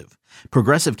Progressive.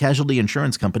 Progressive Casualty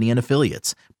Insurance Company and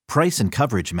Affiliates. Price and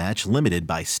coverage match limited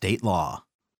by state law.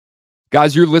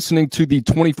 Guys, you're listening to the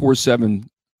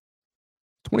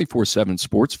 24/7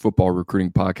 Sports Football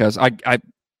Recruiting Podcast.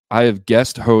 I have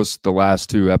guest host the last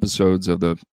two episodes of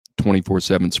the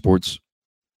 24/7 Sports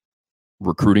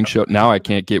Recruiting Show. Now I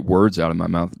can't get words out of my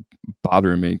mouth,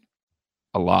 bothering me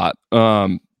a lot.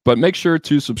 But make sure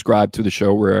to subscribe to the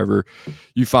show wherever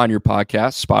you find your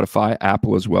podcast, Spotify,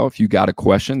 Apple as well. If you got a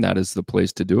question, that is the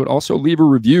place to do it. Also, leave a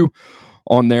review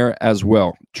on there as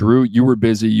well. Drew, you were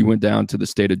busy. You went down to the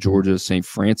state of Georgia, St.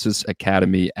 Francis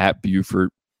Academy at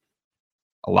Buford.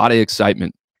 A lot of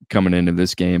excitement coming into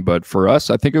this game. But for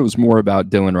us, I think it was more about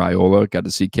Dylan Raiola. Got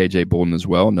to see KJ Bolden as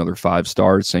well, another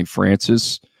 5-star. St.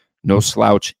 Francis, no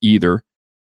slouch either.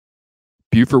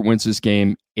 Buford wins this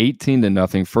game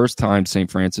 18-0. First time St.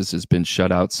 Francis has been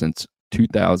shut out since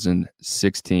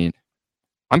 2016.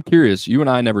 I'm curious, you and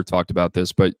I never talked about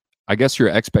this, but I guess your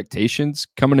expectations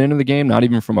coming into the game, not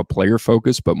even from a player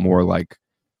focus, but more like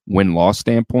win-loss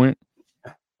standpoint.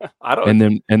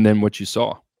 And then what you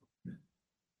saw.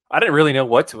 I didn't really know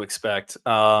what to expect.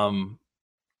 I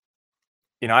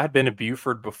had been to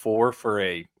Buford before for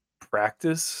a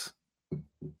practice,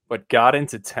 but got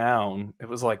into town. It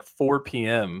was like 4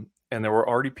 p.m. and there were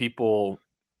already people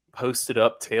posted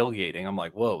up tailgating. I'm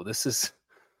like, whoa, this is,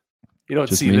 you don't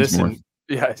see this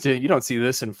you don't see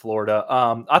this in Florida.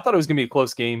 I thought it was gonna be a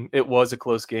close game. It was a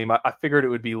close game. I figured it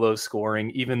would be low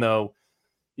scoring, even though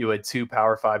you had two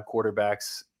Power 5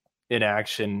 quarterbacks in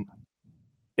action.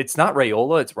 It's not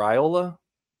Raiola, it's Raiola.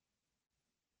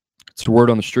 It's the word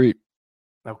on the street.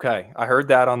 Okay. I heard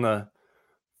that on the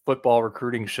football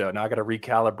recruiting show. Now I got to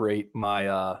recalibrate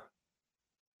my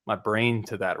my brain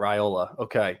to that. Raiola.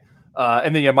 Okay.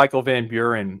 And then Michael Van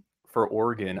Buren for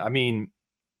Oregon. I mean,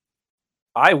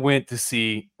 I went to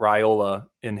see Raiola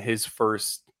in his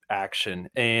first action,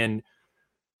 and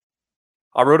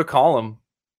I wrote a column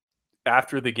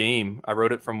after the game. I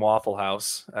wrote it from Waffle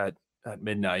House at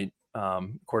midnight.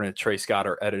 According to Trey Scott,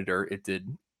 our editor, it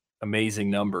did amazing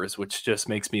numbers, which just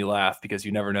makes me laugh because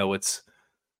you never know what's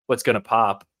going to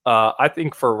pop. I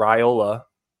think for Raiola,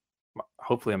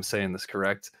 hopefully I'm saying this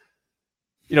correct,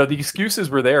 the excuses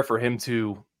were there for him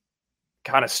to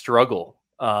kind of struggle.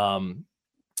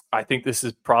 I think this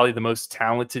is probably the most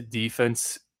talented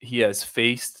defense he has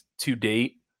faced to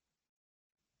date.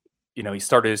 He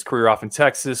started his career off in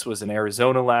Texas, was in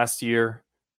Arizona last year.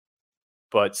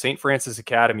 But St. Francis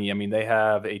Academy, I mean, they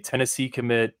have a Tennessee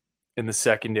commit in the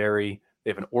secondary.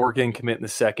 They have an Oregon commit in the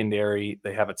secondary.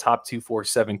 They have a top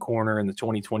 247 corner in the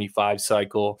 2025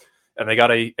 cycle. And they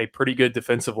got a pretty good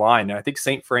defensive line. And I think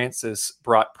St. Francis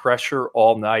brought pressure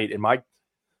all night. And my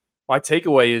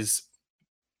takeaway is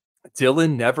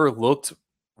Dylan never looked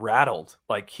rattled.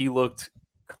 Like, he looked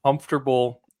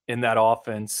comfortable in that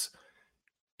offense.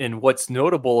 And what's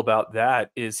notable about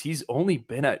that is he's only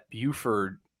been at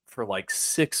Buford for like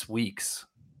 6 weeks.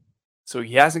 So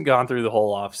he hasn't gone through the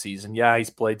whole offseason. Yeah,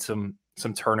 he's played some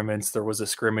tournaments. There was a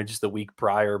scrimmage the week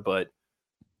prior, but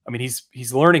I mean,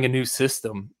 he's learning a new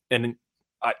system. And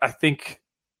I think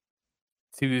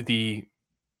to the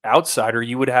outsider,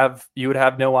 you would have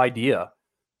no idea.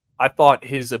 I thought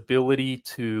his ability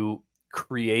to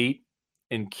create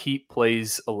and keep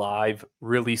plays alive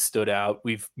really stood out.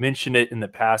 We've mentioned it in the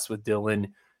past with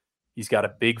Dylan. He's got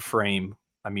a big frame.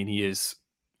 I mean, he is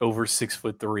over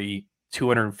 6'3",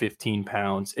 215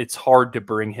 pounds. It's hard to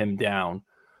bring him down.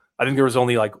 I think there was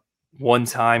only like one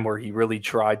time where he really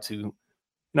tried to,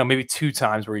 maybe 2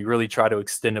 times where he really tried to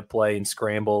extend a play and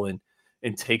scramble and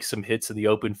take some hits in the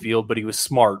open field, but he was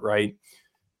smart, right?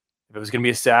 If it was going to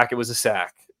be a sack, it was a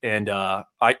sack. And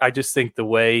I just think the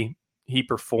way he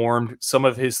performed, some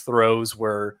of his throws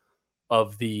were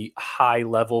of the high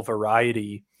level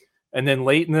variety. And then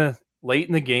late in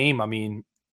the game, I mean,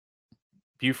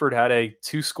 Buford had a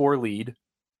 2-score lead.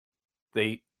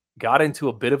 They got into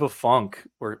a bit of a funk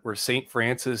where St.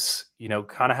 Francis,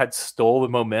 kind of had stole the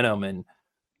momentum, and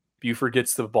Buford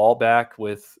gets the ball back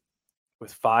with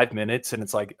 5 minutes. And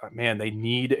it's like, man, they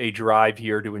need a drive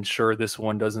here to ensure this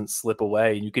one doesn't slip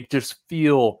away. And you could just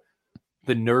feel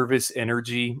the nervous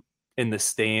energy in the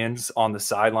stands on the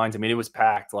sidelines. I mean, it was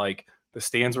packed. Like, the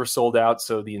stands were sold out,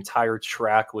 so the entire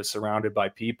track was surrounded by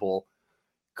people.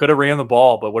 Could have ran the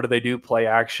ball, but what do they do? Play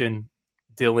action.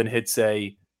 Dylan hits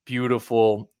a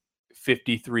beautiful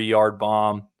 53-yard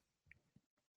bomb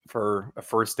for a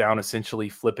first down, essentially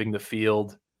flipping the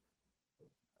field.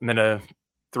 And then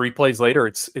 3 plays later,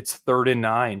 it's 3rd and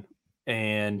 9.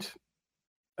 And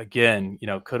again,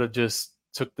 could have just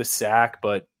took the sack,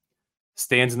 but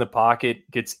stands in the pocket,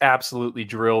 gets absolutely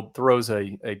drilled, throws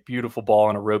a beautiful ball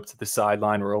on a rope to the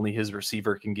sideline where only his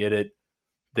receiver can get it.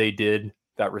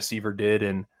 That receiver did,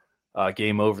 and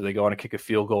game over. They go on to kick a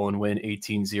field goal and win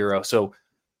 18-0. So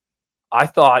I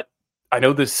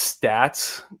know the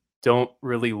stats don't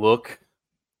really look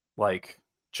like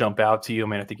jump out to you. I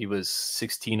mean, I think he was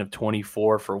 16 of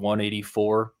 24 for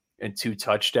 184 and 2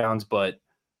 touchdowns, but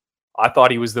I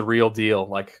thought he was the real deal.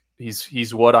 Like,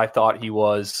 he's what I thought he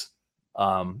was.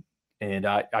 And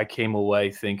I came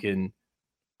away thinking,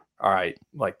 all right,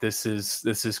 like, this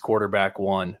is quarterback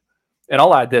 1. And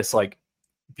I'll add this, like,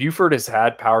 Buford has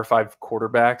had Power 5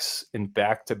 quarterbacks in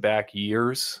back-to-back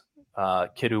years.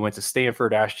 Kid who went to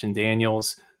Stanford, Ashton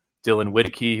Daniels, Dylan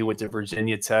Whittaker, who went to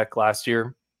Virginia Tech last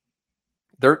year.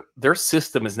 Their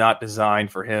system is not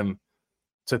designed for him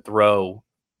to throw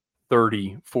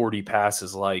 30, 40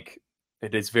 passes. Like,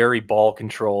 it is very ball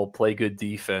control, play good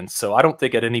defense. So I don't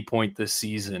think at any point this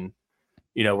season,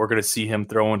 we're going to see him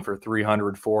throwing for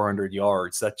 300, 400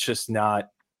 yards. That's just not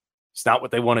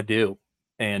what they want to do.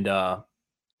 And I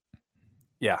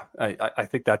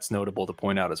think that's notable to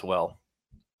point out as well.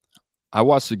 I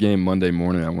watched the game Monday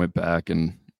morning. I went back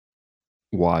and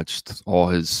watched all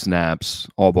his snaps,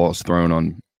 all balls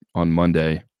thrown on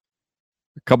Monday.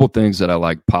 A couple things that I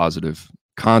like positive.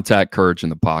 Contact, courage in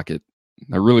the pocket.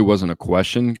 That really wasn't a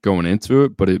question going into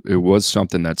it, but it was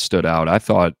something that stood out. I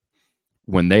thought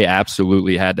when they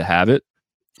absolutely had to have it,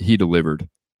 he delivered.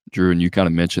 Drew, and you kind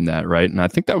of mentioned that, right? And I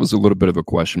think that was a little bit of a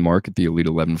question mark at the Elite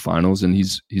 11 finals, and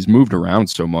he's moved around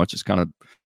so much, it's kind of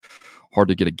hard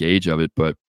to get a gauge of it,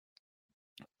 but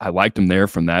I liked him there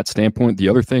from that standpoint. The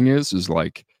other thing is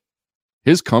like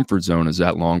his comfort zone is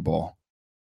that long ball,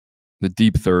 the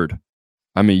deep third.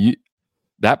 I mean,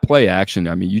 that play action,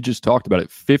 I mean, you just talked about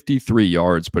it, 53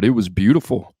 yards, but it was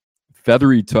beautiful.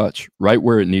 Feathery touch, right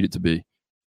where it needed to be.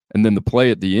 And then the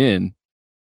play at the end,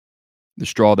 the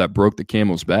straw that broke the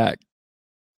camel's back,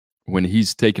 when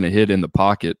he's taking a hit in the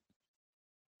pocket,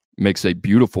 makes a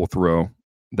beautiful throw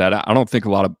that I don't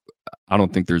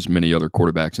think there's many other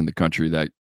quarterbacks in the country that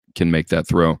can make that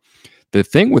throw. The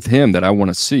thing with him that I want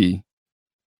to see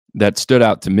that stood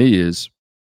out to me is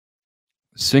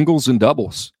singles and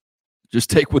doubles. Just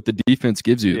take what the defense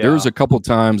gives you. Yeah. There was a couple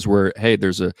times where, hey,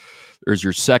 there's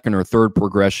your second or third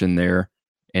progression there,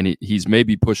 and he's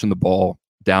maybe pushing the ball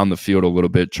down the field a little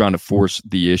bit, trying to force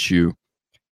the issue.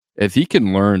 If he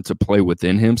can learn to play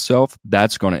within himself,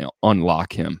 that's going to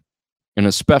unlock him. And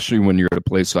especially when you're at a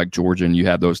place like Georgia and you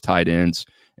have those tight ends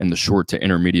in the short to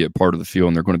intermediate part of the field,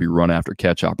 and they're going to be run after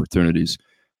catch opportunities.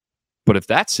 But if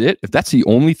that's it, if that's the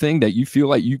only thing that you feel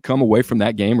like you come away from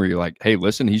that game where you're like, hey,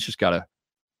 listen, he's just got to,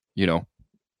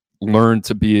 learn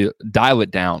to dial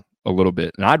it down a little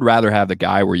bit. And I'd rather have the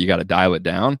guy where you got to dial it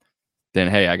down than,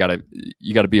 hey,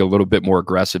 you got to be a little bit more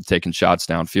aggressive taking shots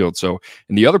downfield. So,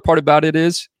 and the other part about it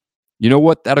is, you know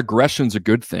what? That aggression's a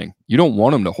good thing. You don't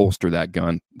want him to holster that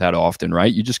gun that often,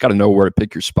 right? You just got to know where to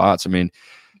pick your spots. I mean,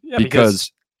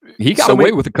 because he got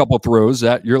away with a couple of throws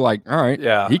that you're like, all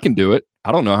right, he can do it.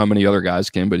 I don't know how many other guys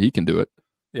can, but he can do it.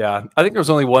 Yeah. I think there was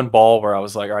only one ball where I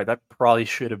was like, all right, that probably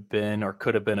should have been or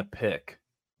could have been a pick.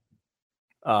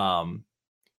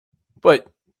 But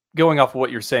going off of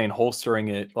what you're saying, holstering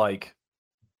it, like,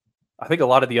 I think a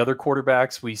lot of the other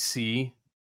quarterbacks we see,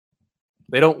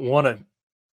 they don't want to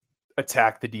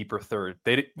attack the deeper third.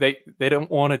 They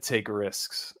don't want to take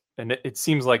risks. And it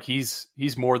seems like he's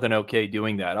more than okay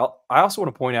doing that. I also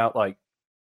want to point out, like,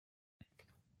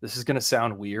 this is going to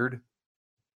sound weird,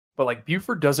 but like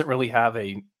Buford doesn't really have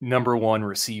a number one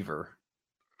receiver,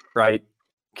 right?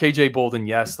 KJ Bolden,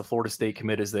 yes, the Florida State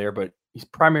commit is there, but he's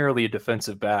primarily a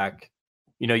defensive back.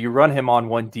 You run him on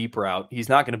one deep route, he's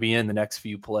not going to be in the next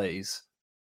few plays.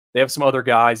 They have some other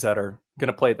guys that are going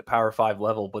to play at the Power 5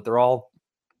 level, but they're all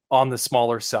on the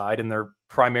smaller side, and they're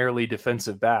primarily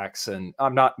defensive backs. And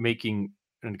I'm not making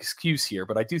an excuse here,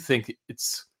 but I do think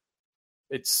it's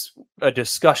a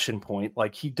discussion point.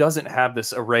 Like, he doesn't have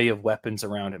this array of weapons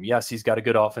around him. Yes, he's got a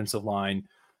good offensive line.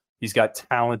 He's got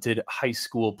talented high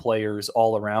school players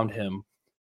all around him.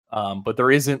 But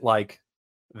there isn't like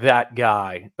that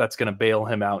guy that's going to bail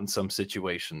him out in some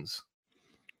situations.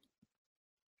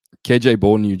 KJ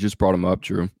Bolden, you just brought him up,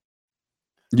 Drew.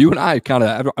 You and I kind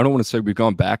of, I don't want to say we've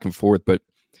gone back and forth, but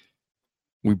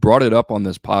we brought it up on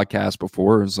this podcast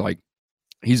before. It's like,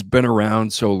 he's been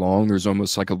around so long, there's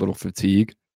almost like a little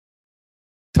fatigue.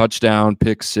 Touchdown,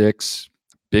 pick six,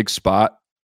 big spot.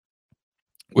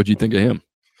 What'd you think of him?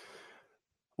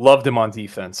 Loved him on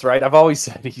defense, right? I've always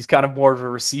said he's kind of more of a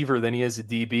receiver than he is a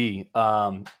DB.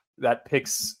 That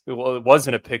it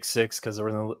wasn't a pick six because there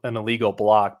was an illegal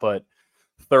block, but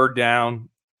third down,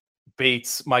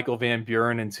 baits Michael Van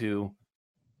Buren into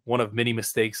one of many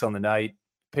mistakes on the night,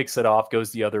 picks it off,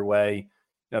 goes the other way.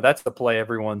 Now, that's the play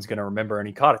everyone's going to remember. And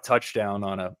he caught a touchdown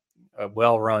on a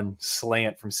well-run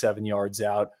slant from 7 yards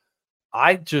out.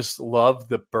 I just love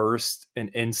the burst and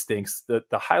instincts. The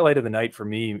highlight of the night for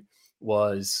me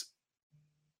was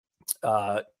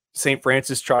St.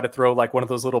 Francis tried to throw like one of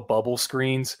those little bubble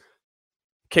screens.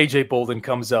 KJ Bolden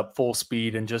comes up full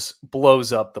speed and just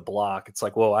blows up the block. It's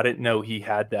like, whoa, I didn't know he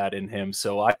had that in him.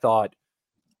 So I thought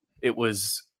it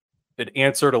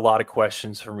answered a lot of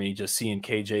questions for me just seeing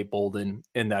KJ Bolden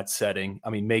in that setting. I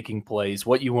mean, making plays,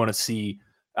 what you want to see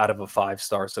out of a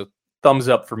 5-star. So thumbs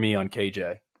up for me on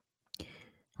KJ.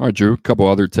 All right, Drew, a couple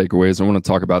other takeaways. I want to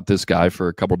talk about this guy for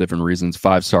a couple different reasons.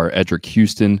 5-star Edric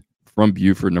Houston from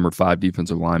Buford, number 5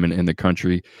 defensive lineman in the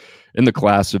country in the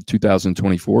class of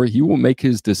 2024. He will make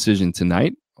his decision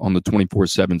tonight on the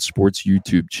 24/7 Sports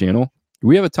YouTube channel. Do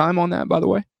we have a time on that, by the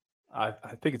way? I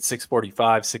think it's 6:45,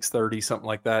 6:30, something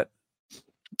like that.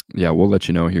 Yeah, we'll let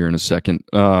you know here in a second.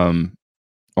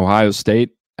 Ohio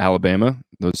State, Alabama,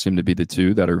 those seem to be the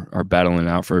two that are battling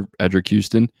out for Edric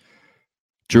Houston.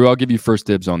 Drew, I'll give you first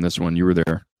dibs on this one. You were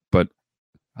there, but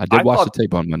I did watch the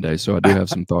tape on Monday, so I do have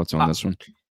some thoughts on this one.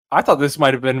 I thought this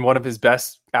might have been one of his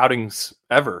best outings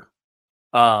ever.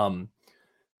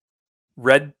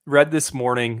 Read this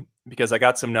morning because I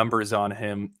got some numbers on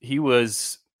him. He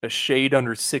was a shade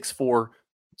under 6'4",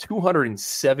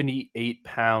 278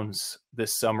 pounds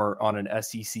this summer on an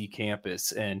SEC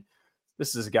campus. And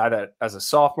this is a guy that as a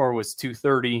sophomore was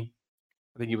 230.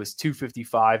 I think he was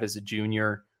 255 as a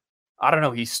junior. I don't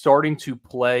know. He's starting to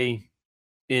play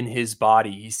in his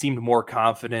body. He seemed more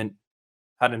confident,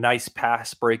 had a nice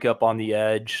pass breakup on the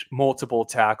edge, multiple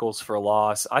tackles for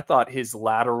loss. I thought his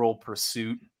lateral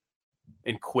pursuit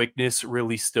and quickness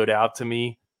really stood out to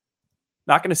me.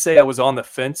 Not going to say I was on the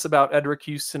fence about Edric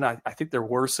Houston. I think there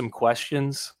were some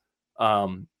questions.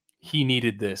 He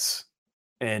needed this.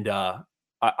 And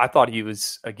I thought he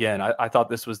was, again, I thought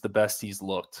this was the best he's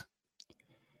looked.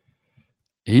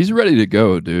 He's ready to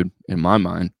go, dude, in my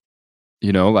mind.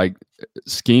 Like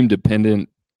scheme dependent.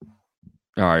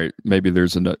 All right, maybe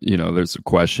there's there's a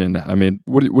question. I mean,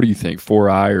 what do you think?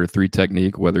 4-eye or 3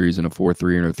 technique, whether he's in a 4-3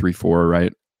 or a 3-4,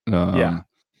 right? Yeah.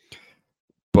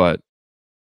 But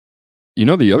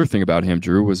the other thing about him,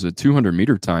 Drew, was a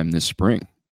 200-meter time this spring.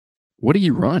 What did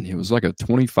he run? It was like a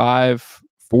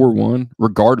 25.41.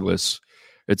 Regardless,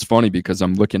 it's funny because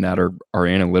I'm looking at our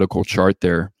analytical chart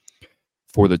there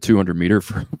for the 200-meter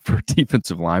for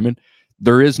defensive linemen.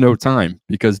 There is no time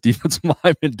because defensive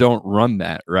linemen don't run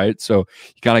that, right? So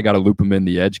you kind of got to loop him in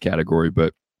the edge category,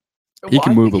 but he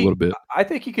can move a little bit. I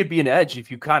think he could be an edge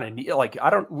if you kind of need, like,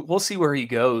 we'll see where he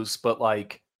goes, but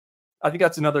like, I think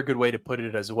that's another good way to put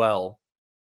it as well.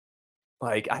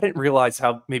 Like, I didn't realize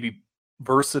how maybe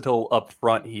versatile up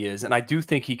front he is, and I do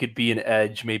think he could be an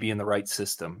edge, maybe in the right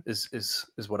system. Is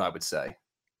what I would say.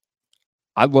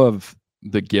 I love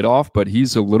the get off, but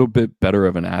he's a little bit better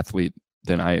of an athlete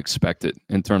than I expected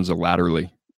in terms of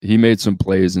laterally. He made some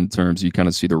plays in terms, you kind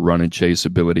of see the run and chase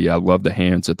ability. I love the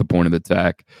hands at the point of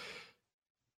attack.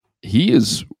 He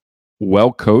is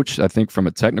well coached. I think from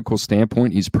a technical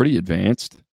standpoint, he's pretty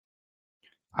advanced.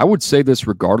 I would say this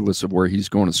regardless of where he's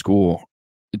going to school.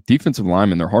 Defensive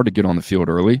linemen, they're hard to get on the field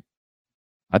early.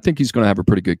 I think he's going to have a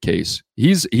pretty good case.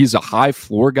 He's a high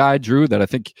floor guy, Drew, that I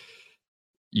think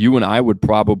you and I would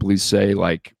probably say,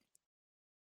 like,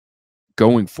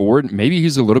 going forward, maybe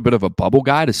he's a little bit of a bubble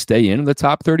guy to stay in the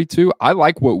top 32. I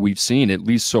like what we've seen, at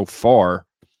least so far.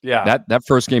 Yeah. That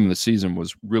first game of the season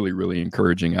was really, really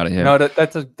encouraging out of him. No,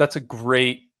 that's a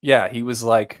great, yeah, he was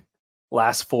like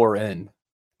last 4 in.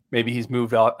 Maybe he's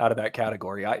moved out of that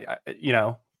category. I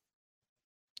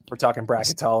we're talking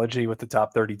bracketology with the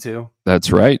top 32.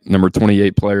 That's right. Number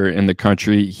 28 player in the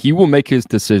country. He will make his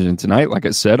decision tonight, like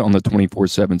I said, on the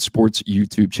 24/7 Sports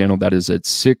YouTube channel. That is at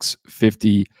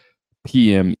 6:50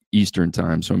 p.m. Eastern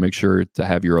time. So make sure to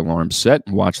have your alarm set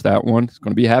and watch that one. It's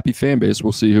going to be a happy fan base.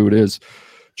 We'll see who it is.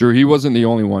 Drew, he wasn't the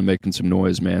only one making some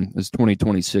noise, man. This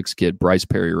 2026 kid, Bryce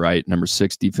Perry Wright, number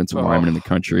 6 defensive lineman in the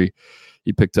country.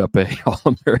 He picked up a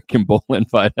All-American Bowl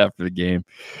invite after the game.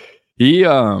 He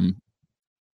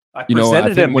I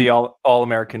presented him the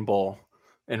All-American Bowl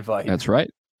invite. That's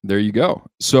right. There you go.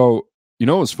 So, it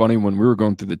was funny when we were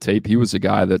going through the tape, he was a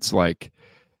guy that's like,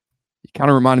 he kind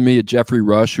of reminded me of Jeffrey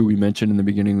Rush, who we mentioned in the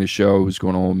beginning of the show, who's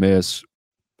going to Ole Miss.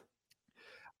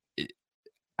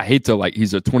 I hate to, like,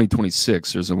 he's a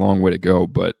 2026. There's a long way to go,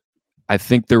 but I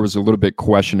think there was a little bit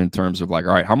question in terms of, like,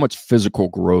 all right, how much physical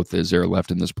growth is there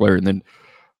left in this player? And then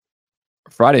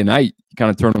Friday night, you kind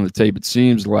of turn on the tape. It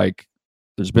seems like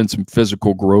there's been some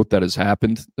physical growth that has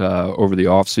happened over the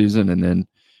offseason. And then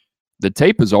the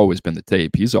tape has always been the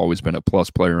tape. He's always been a plus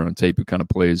player on tape who kind of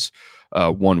plays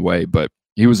one way. But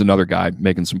he was another guy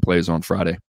making some plays on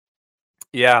Friday.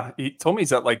 Yeah, he told me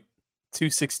he's at like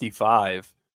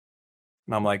 265.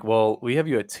 And I'm like, well, we have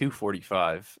you at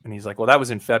 245. And he's like, well, that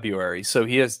was in February. So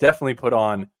he has definitely put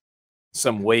on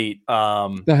some weight.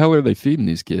 What the hell are they feeding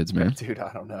these kids, man? Dude,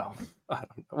 I don't know.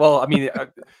 Well, I mean,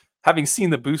 having seen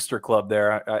the booster club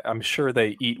there, I'm sure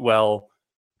they eat well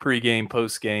pre-game,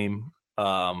 post-game,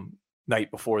 night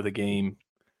before the game.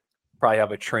 Probably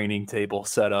have a training table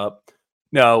set up.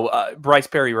 No, Bryce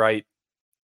Perry Wright.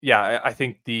 Yeah, I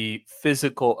think the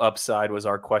physical upside was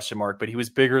our question mark, but he was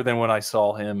bigger than when I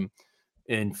saw him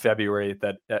in February at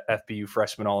that FBU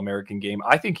freshman All-American game.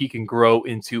 I think he can grow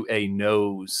into a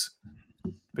nose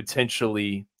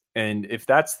potentially. And if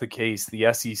that's the case,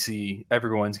 the SEC,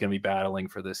 everyone's going to be battling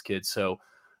for this kid. So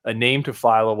a name to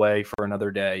file away for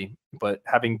another day. But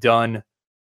having done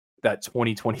that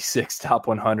 2026 top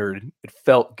 100, it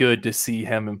felt good to see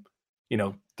him,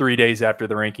 3 days after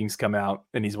the rankings come out,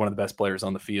 and he's one of the best players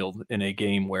on the field in a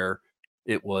game where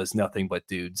it was nothing but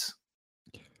dudes.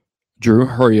 Drew,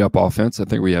 hurry up offense. I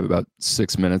think we have about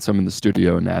 6 minutes. I'm in the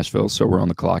studio in Nashville, so we're on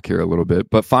the clock here a little bit.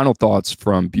 But final thoughts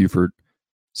from Buford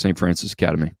St. Francis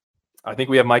Academy. I think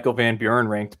we have Michael Van Buren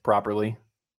ranked properly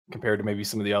compared to maybe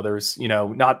some of the others.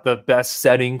 Not the best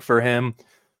setting for him.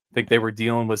 I think they were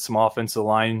dealing with some offensive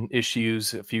line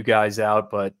issues, a few guys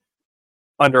out, but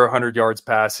under 100 yards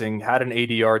passing, had an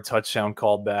 80-yard touchdown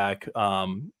called back.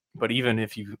 But even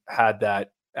if you had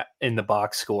that in the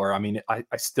box score, I mean, I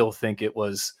still think it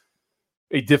was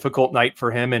a difficult night for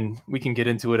him, and we can get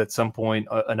into it at some point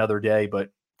another day. But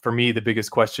for me, the biggest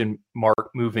question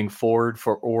mark moving forward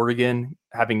for Oregon,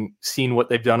 having seen what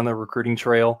they've done on the recruiting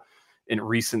trail in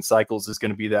recent cycles, is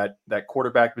going to be that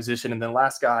quarterback position. And then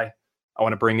last guy I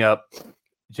want to bring up,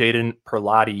 Jaden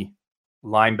Perlotti,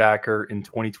 linebacker in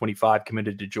 2025,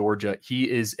 committed to Georgia. He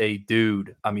is a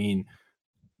dude. I mean,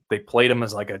 they played him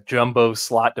as like a jumbo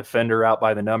slot defender out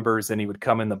by the numbers, and he would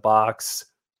come in the box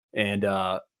and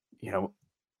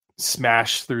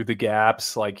smash through the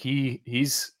gaps. Like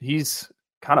he's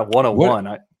kind of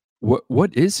 101.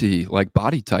 What is he like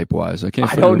body type wise? I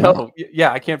don't know.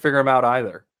 Yeah, I can't figure him out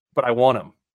either, but I want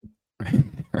him.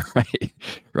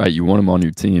 Right. You want him on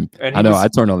your team. I know. I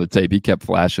turned on the tape. He kept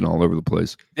flashing all over the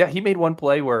place. Yeah, he made one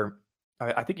play where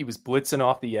I think he was blitzing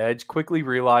off the edge, quickly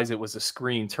realized it was a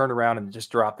screen, turned around and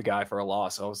just dropped the guy for a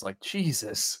loss. I was like,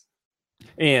 Jesus.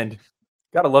 And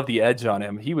got to love the edge on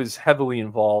him. He was heavily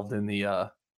involved in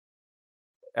the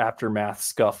aftermath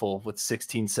scuffle with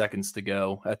 16 seconds to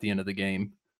go at the end of the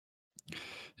game.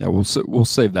 Yeah, we'll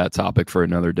save that topic for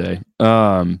another day.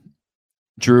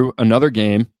 Drew, another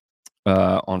game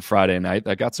on Friday night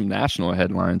that got some national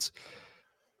headlines.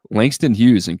 Langston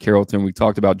Hughes in Carrollton. We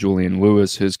talked about Julian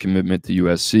Lewis, his commitment to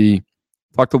USC.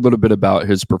 Talked a little bit about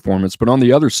his performance. But on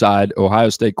the other side, Ohio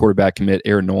State quarterback commit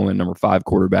Aaron Nolan, number 5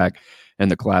 quarterback in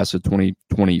the class of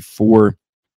 2024,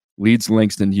 leads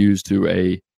Langston Hughes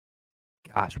to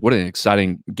what an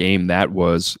exciting game that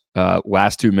was.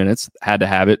 Last 2 minutes, had to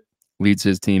have it. Leads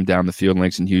his team down the field.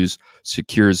 Langston Hughes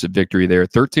secures a victory there.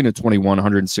 13 of 21,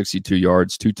 162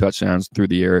 yards, 2 touchdowns through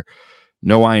the air.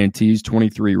 No INTs,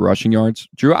 23 rushing yards.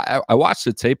 Drew, I watched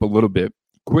the tape a little bit.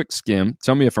 Quick skim.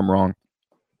 Tell me if I'm wrong.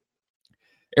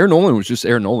 Aaron Nolan was just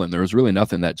Aaron Nolan. There was really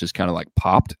nothing that just kind of like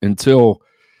popped until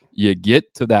you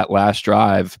get to that last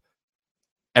drive.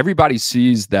 Everybody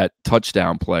sees that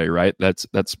touchdown play, right? That's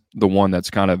the one that's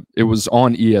kind of, it was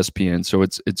on ESPN, so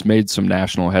it's made some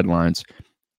national headlines.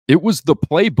 It was the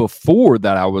play before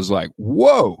that I was like,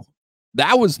 whoa,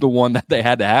 that was the one that they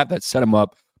had to have that set him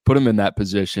up, put him in that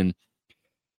position.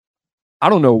 I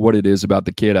don't know what it is about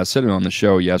the kid. I said it on the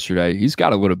show yesterday. He's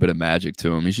got a little bit of magic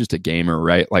to him. He's just a gamer,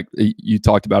 right? Like you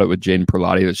talked about it with Jaden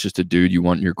Perlotti. That's just a dude you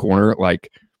want in your corner.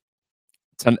 Like,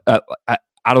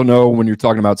 I don't know when you're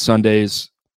talking about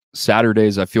Sundays,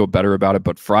 Saturdays, I feel better about it.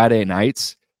 But Friday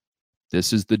nights,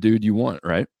 this is the dude you want,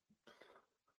 right?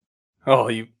 Oh,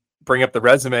 you bring up the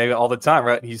resume all the time,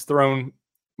 right? He's thrown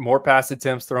more pass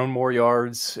attempts, thrown more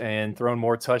yards, and thrown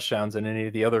more touchdowns than any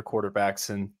of the other quarterbacks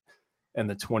in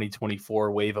the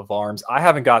 2024 wave of arms. I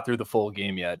haven't got through the full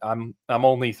game yet. I'm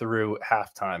only through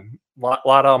halftime.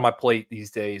 Lot on my plate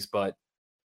these days, but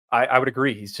I would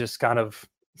agree. He's kind of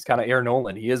Aaron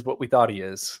Nolan. He is what we thought he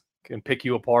is. Can pick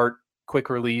you apart, quick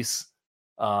release.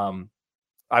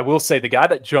 I will say the guy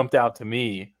that jumped out to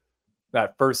me,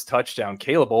 that first touchdown,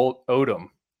 Caleb Odom,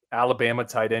 Alabama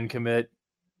tight end commit,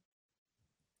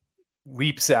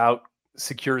 leaps out,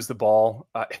 secures the ball.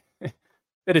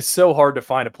 It is so hard to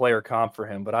find a player comp for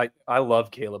him, but I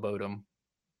love Caleb Odom.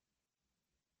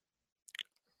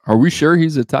 Are we sure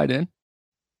he's a tight end?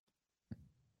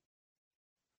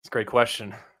 It's a great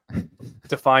question.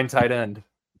 Define tight end.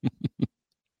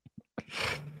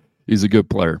 He's a good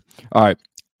player. All right.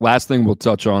 Last thing we'll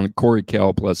touch on, Corey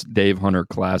Kell plus Dave Hunter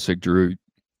Classic. Drew,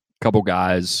 couple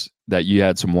guys that you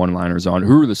had some one-liners on.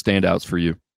 Who are the standouts for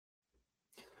you?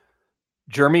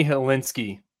 Jeremy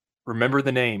Helinski. Remember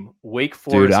the name, Wake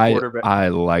Forest quarterback. I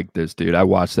like this dude. I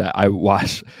watched that.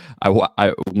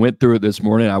 I went through it this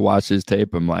morning. I watched his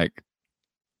tape. I'm like,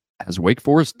 has Wake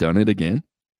Forest done it again?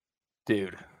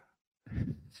 Dude.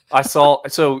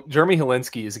 So Jeremy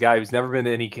Helinski is a guy who's never been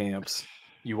to any camps.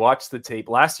 You watch the tape.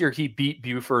 Last year, he beat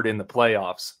Buford in the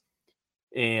playoffs.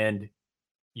 And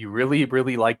you really,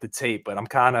 really like the tape. But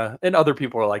and other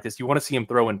people are like this, you want to see him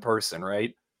throw in person,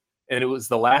 right? And it was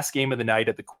the last game of the night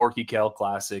at the Corky Kell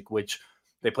Classic, which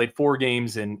they played 4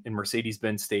 games in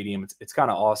Mercedes-Benz Stadium. It's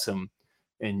kind of awesome.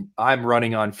 And I'm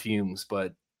running on fumes,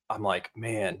 but I'm like,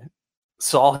 man,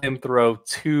 saw him throw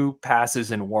 2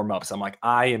 passes in warmups. I'm like,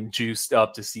 I am juiced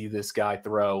up to see this guy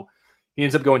throw. He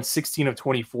ends up going 16 of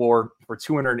 24 for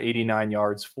 289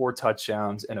 yards, 4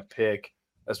 touchdowns, and a pick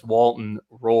as Walton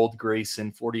rolled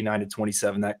Grayson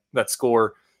 49-27. That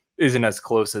score isn't as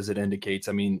close as it indicates.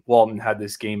 I mean, Walton had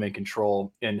this game in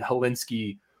control, and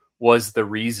Helinski was the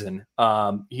reason.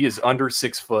 He is under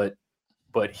 6 foot,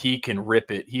 but he can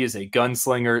rip it. He is a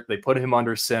gunslinger. They put him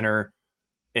under center,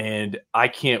 and I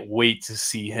can't wait to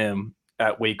see him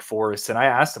at Wake Forest. And I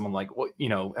asked him, I'm like, what,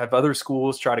 have other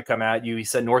schools try to come at you? He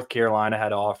said North Carolina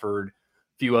had offered a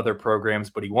few other programs,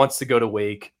 but he wants to go to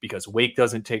Wake because Wake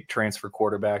doesn't take transfer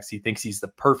quarterbacks. He thinks he's the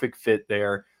perfect fit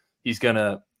there. He's going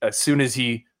to, as soon as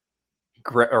he's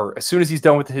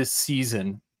done with his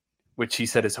season, which he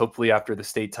said is hopefully after the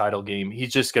state title game,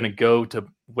 he's just going to go to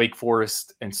Wake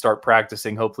Forest and start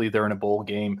practicing. Hopefully they're in a bowl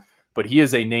game. but he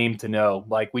is a name to know.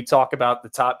 Like we talk about the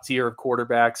top tier of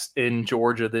quarterbacks in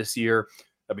Georgia this year.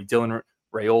 That'd be Dylan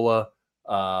Raiola,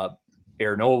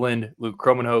 Aaron Noland, Luke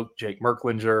Kromenhoek, Jake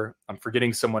Merklinger. I'm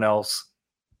forgetting someone else,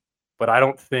 but I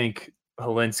don't think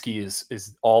Helinski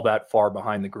is all that far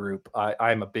behind the group.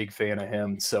 I'm a big fan of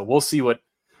him. So we'll see where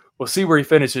he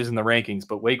finishes in the rankings,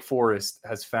 but Wake Forest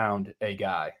has found a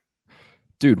guy.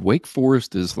 Dude, Wake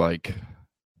Forest is like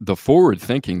the forward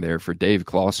thinking there for Dave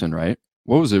Clawson, right?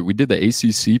 What was it? We did the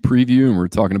ACC preview and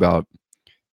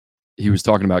he was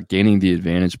talking about gaining the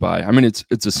advantage by, I mean,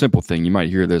 it's a simple thing. You might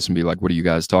hear this and be like, what are you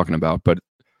guys talking about? But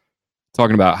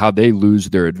talking about how they lose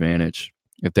their advantage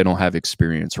if they don't have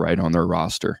experience right on their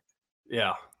roster.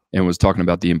 Yeah. And was talking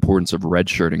about the importance of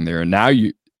redshirting there. And now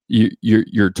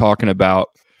you're talking about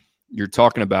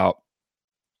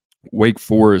Wake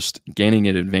Forest gaining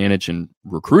an advantage in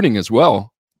recruiting as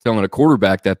well, telling a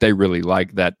quarterback that they really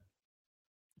like that.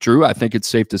 Drew, I think it's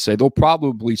safe to say they'll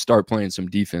probably start playing some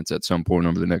defense at some point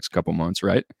over the next couple months,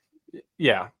 right?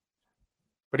 Yeah.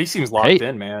 But he seems locked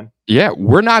in, man. Yeah,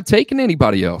 we're not taking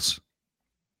anybody else.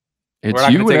 It's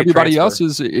you and everybody else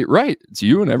right. It's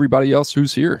you and everybody else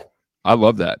who's here. I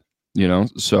love that.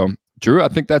 So Drew, I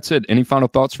think that's it. Any final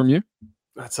thoughts from you?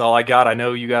 That's all I got. I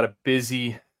know you got a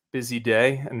busy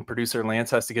day, and producer Lance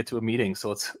has to get to a meeting. So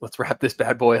let's wrap this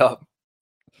bad boy up.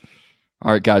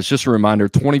 All right, guys, just a reminder,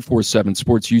 24/7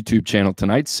 Sports YouTube channel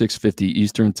tonight, 6:50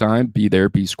 Eastern time. Be there,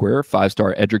 be square.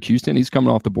 5-star Edric Houston. He's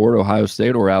coming off the board, Ohio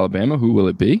State or Alabama. Who will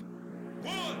it be?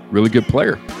 Really good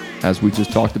player, as we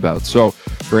just talked about. So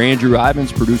for Andrew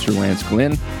Ivins, producer Lance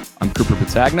Glenn, I'm Cooper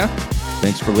Patagna.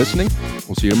 Thanks for listening.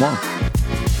 We'll see you tomorrow.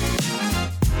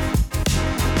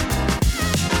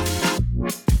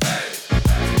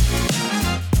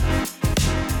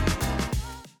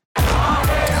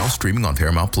 Streaming on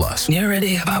Paramount Plus. You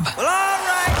ready, Bob? Well, all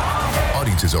right.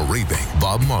 Audiences are raving.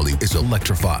 Bob Marley is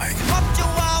electrifying.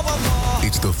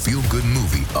 It's the feel-good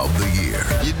movie of the year.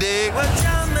 You dig?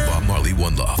 Bob Marley,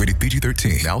 One Love. Rated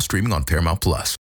PG-13. Now streaming on Paramount Plus.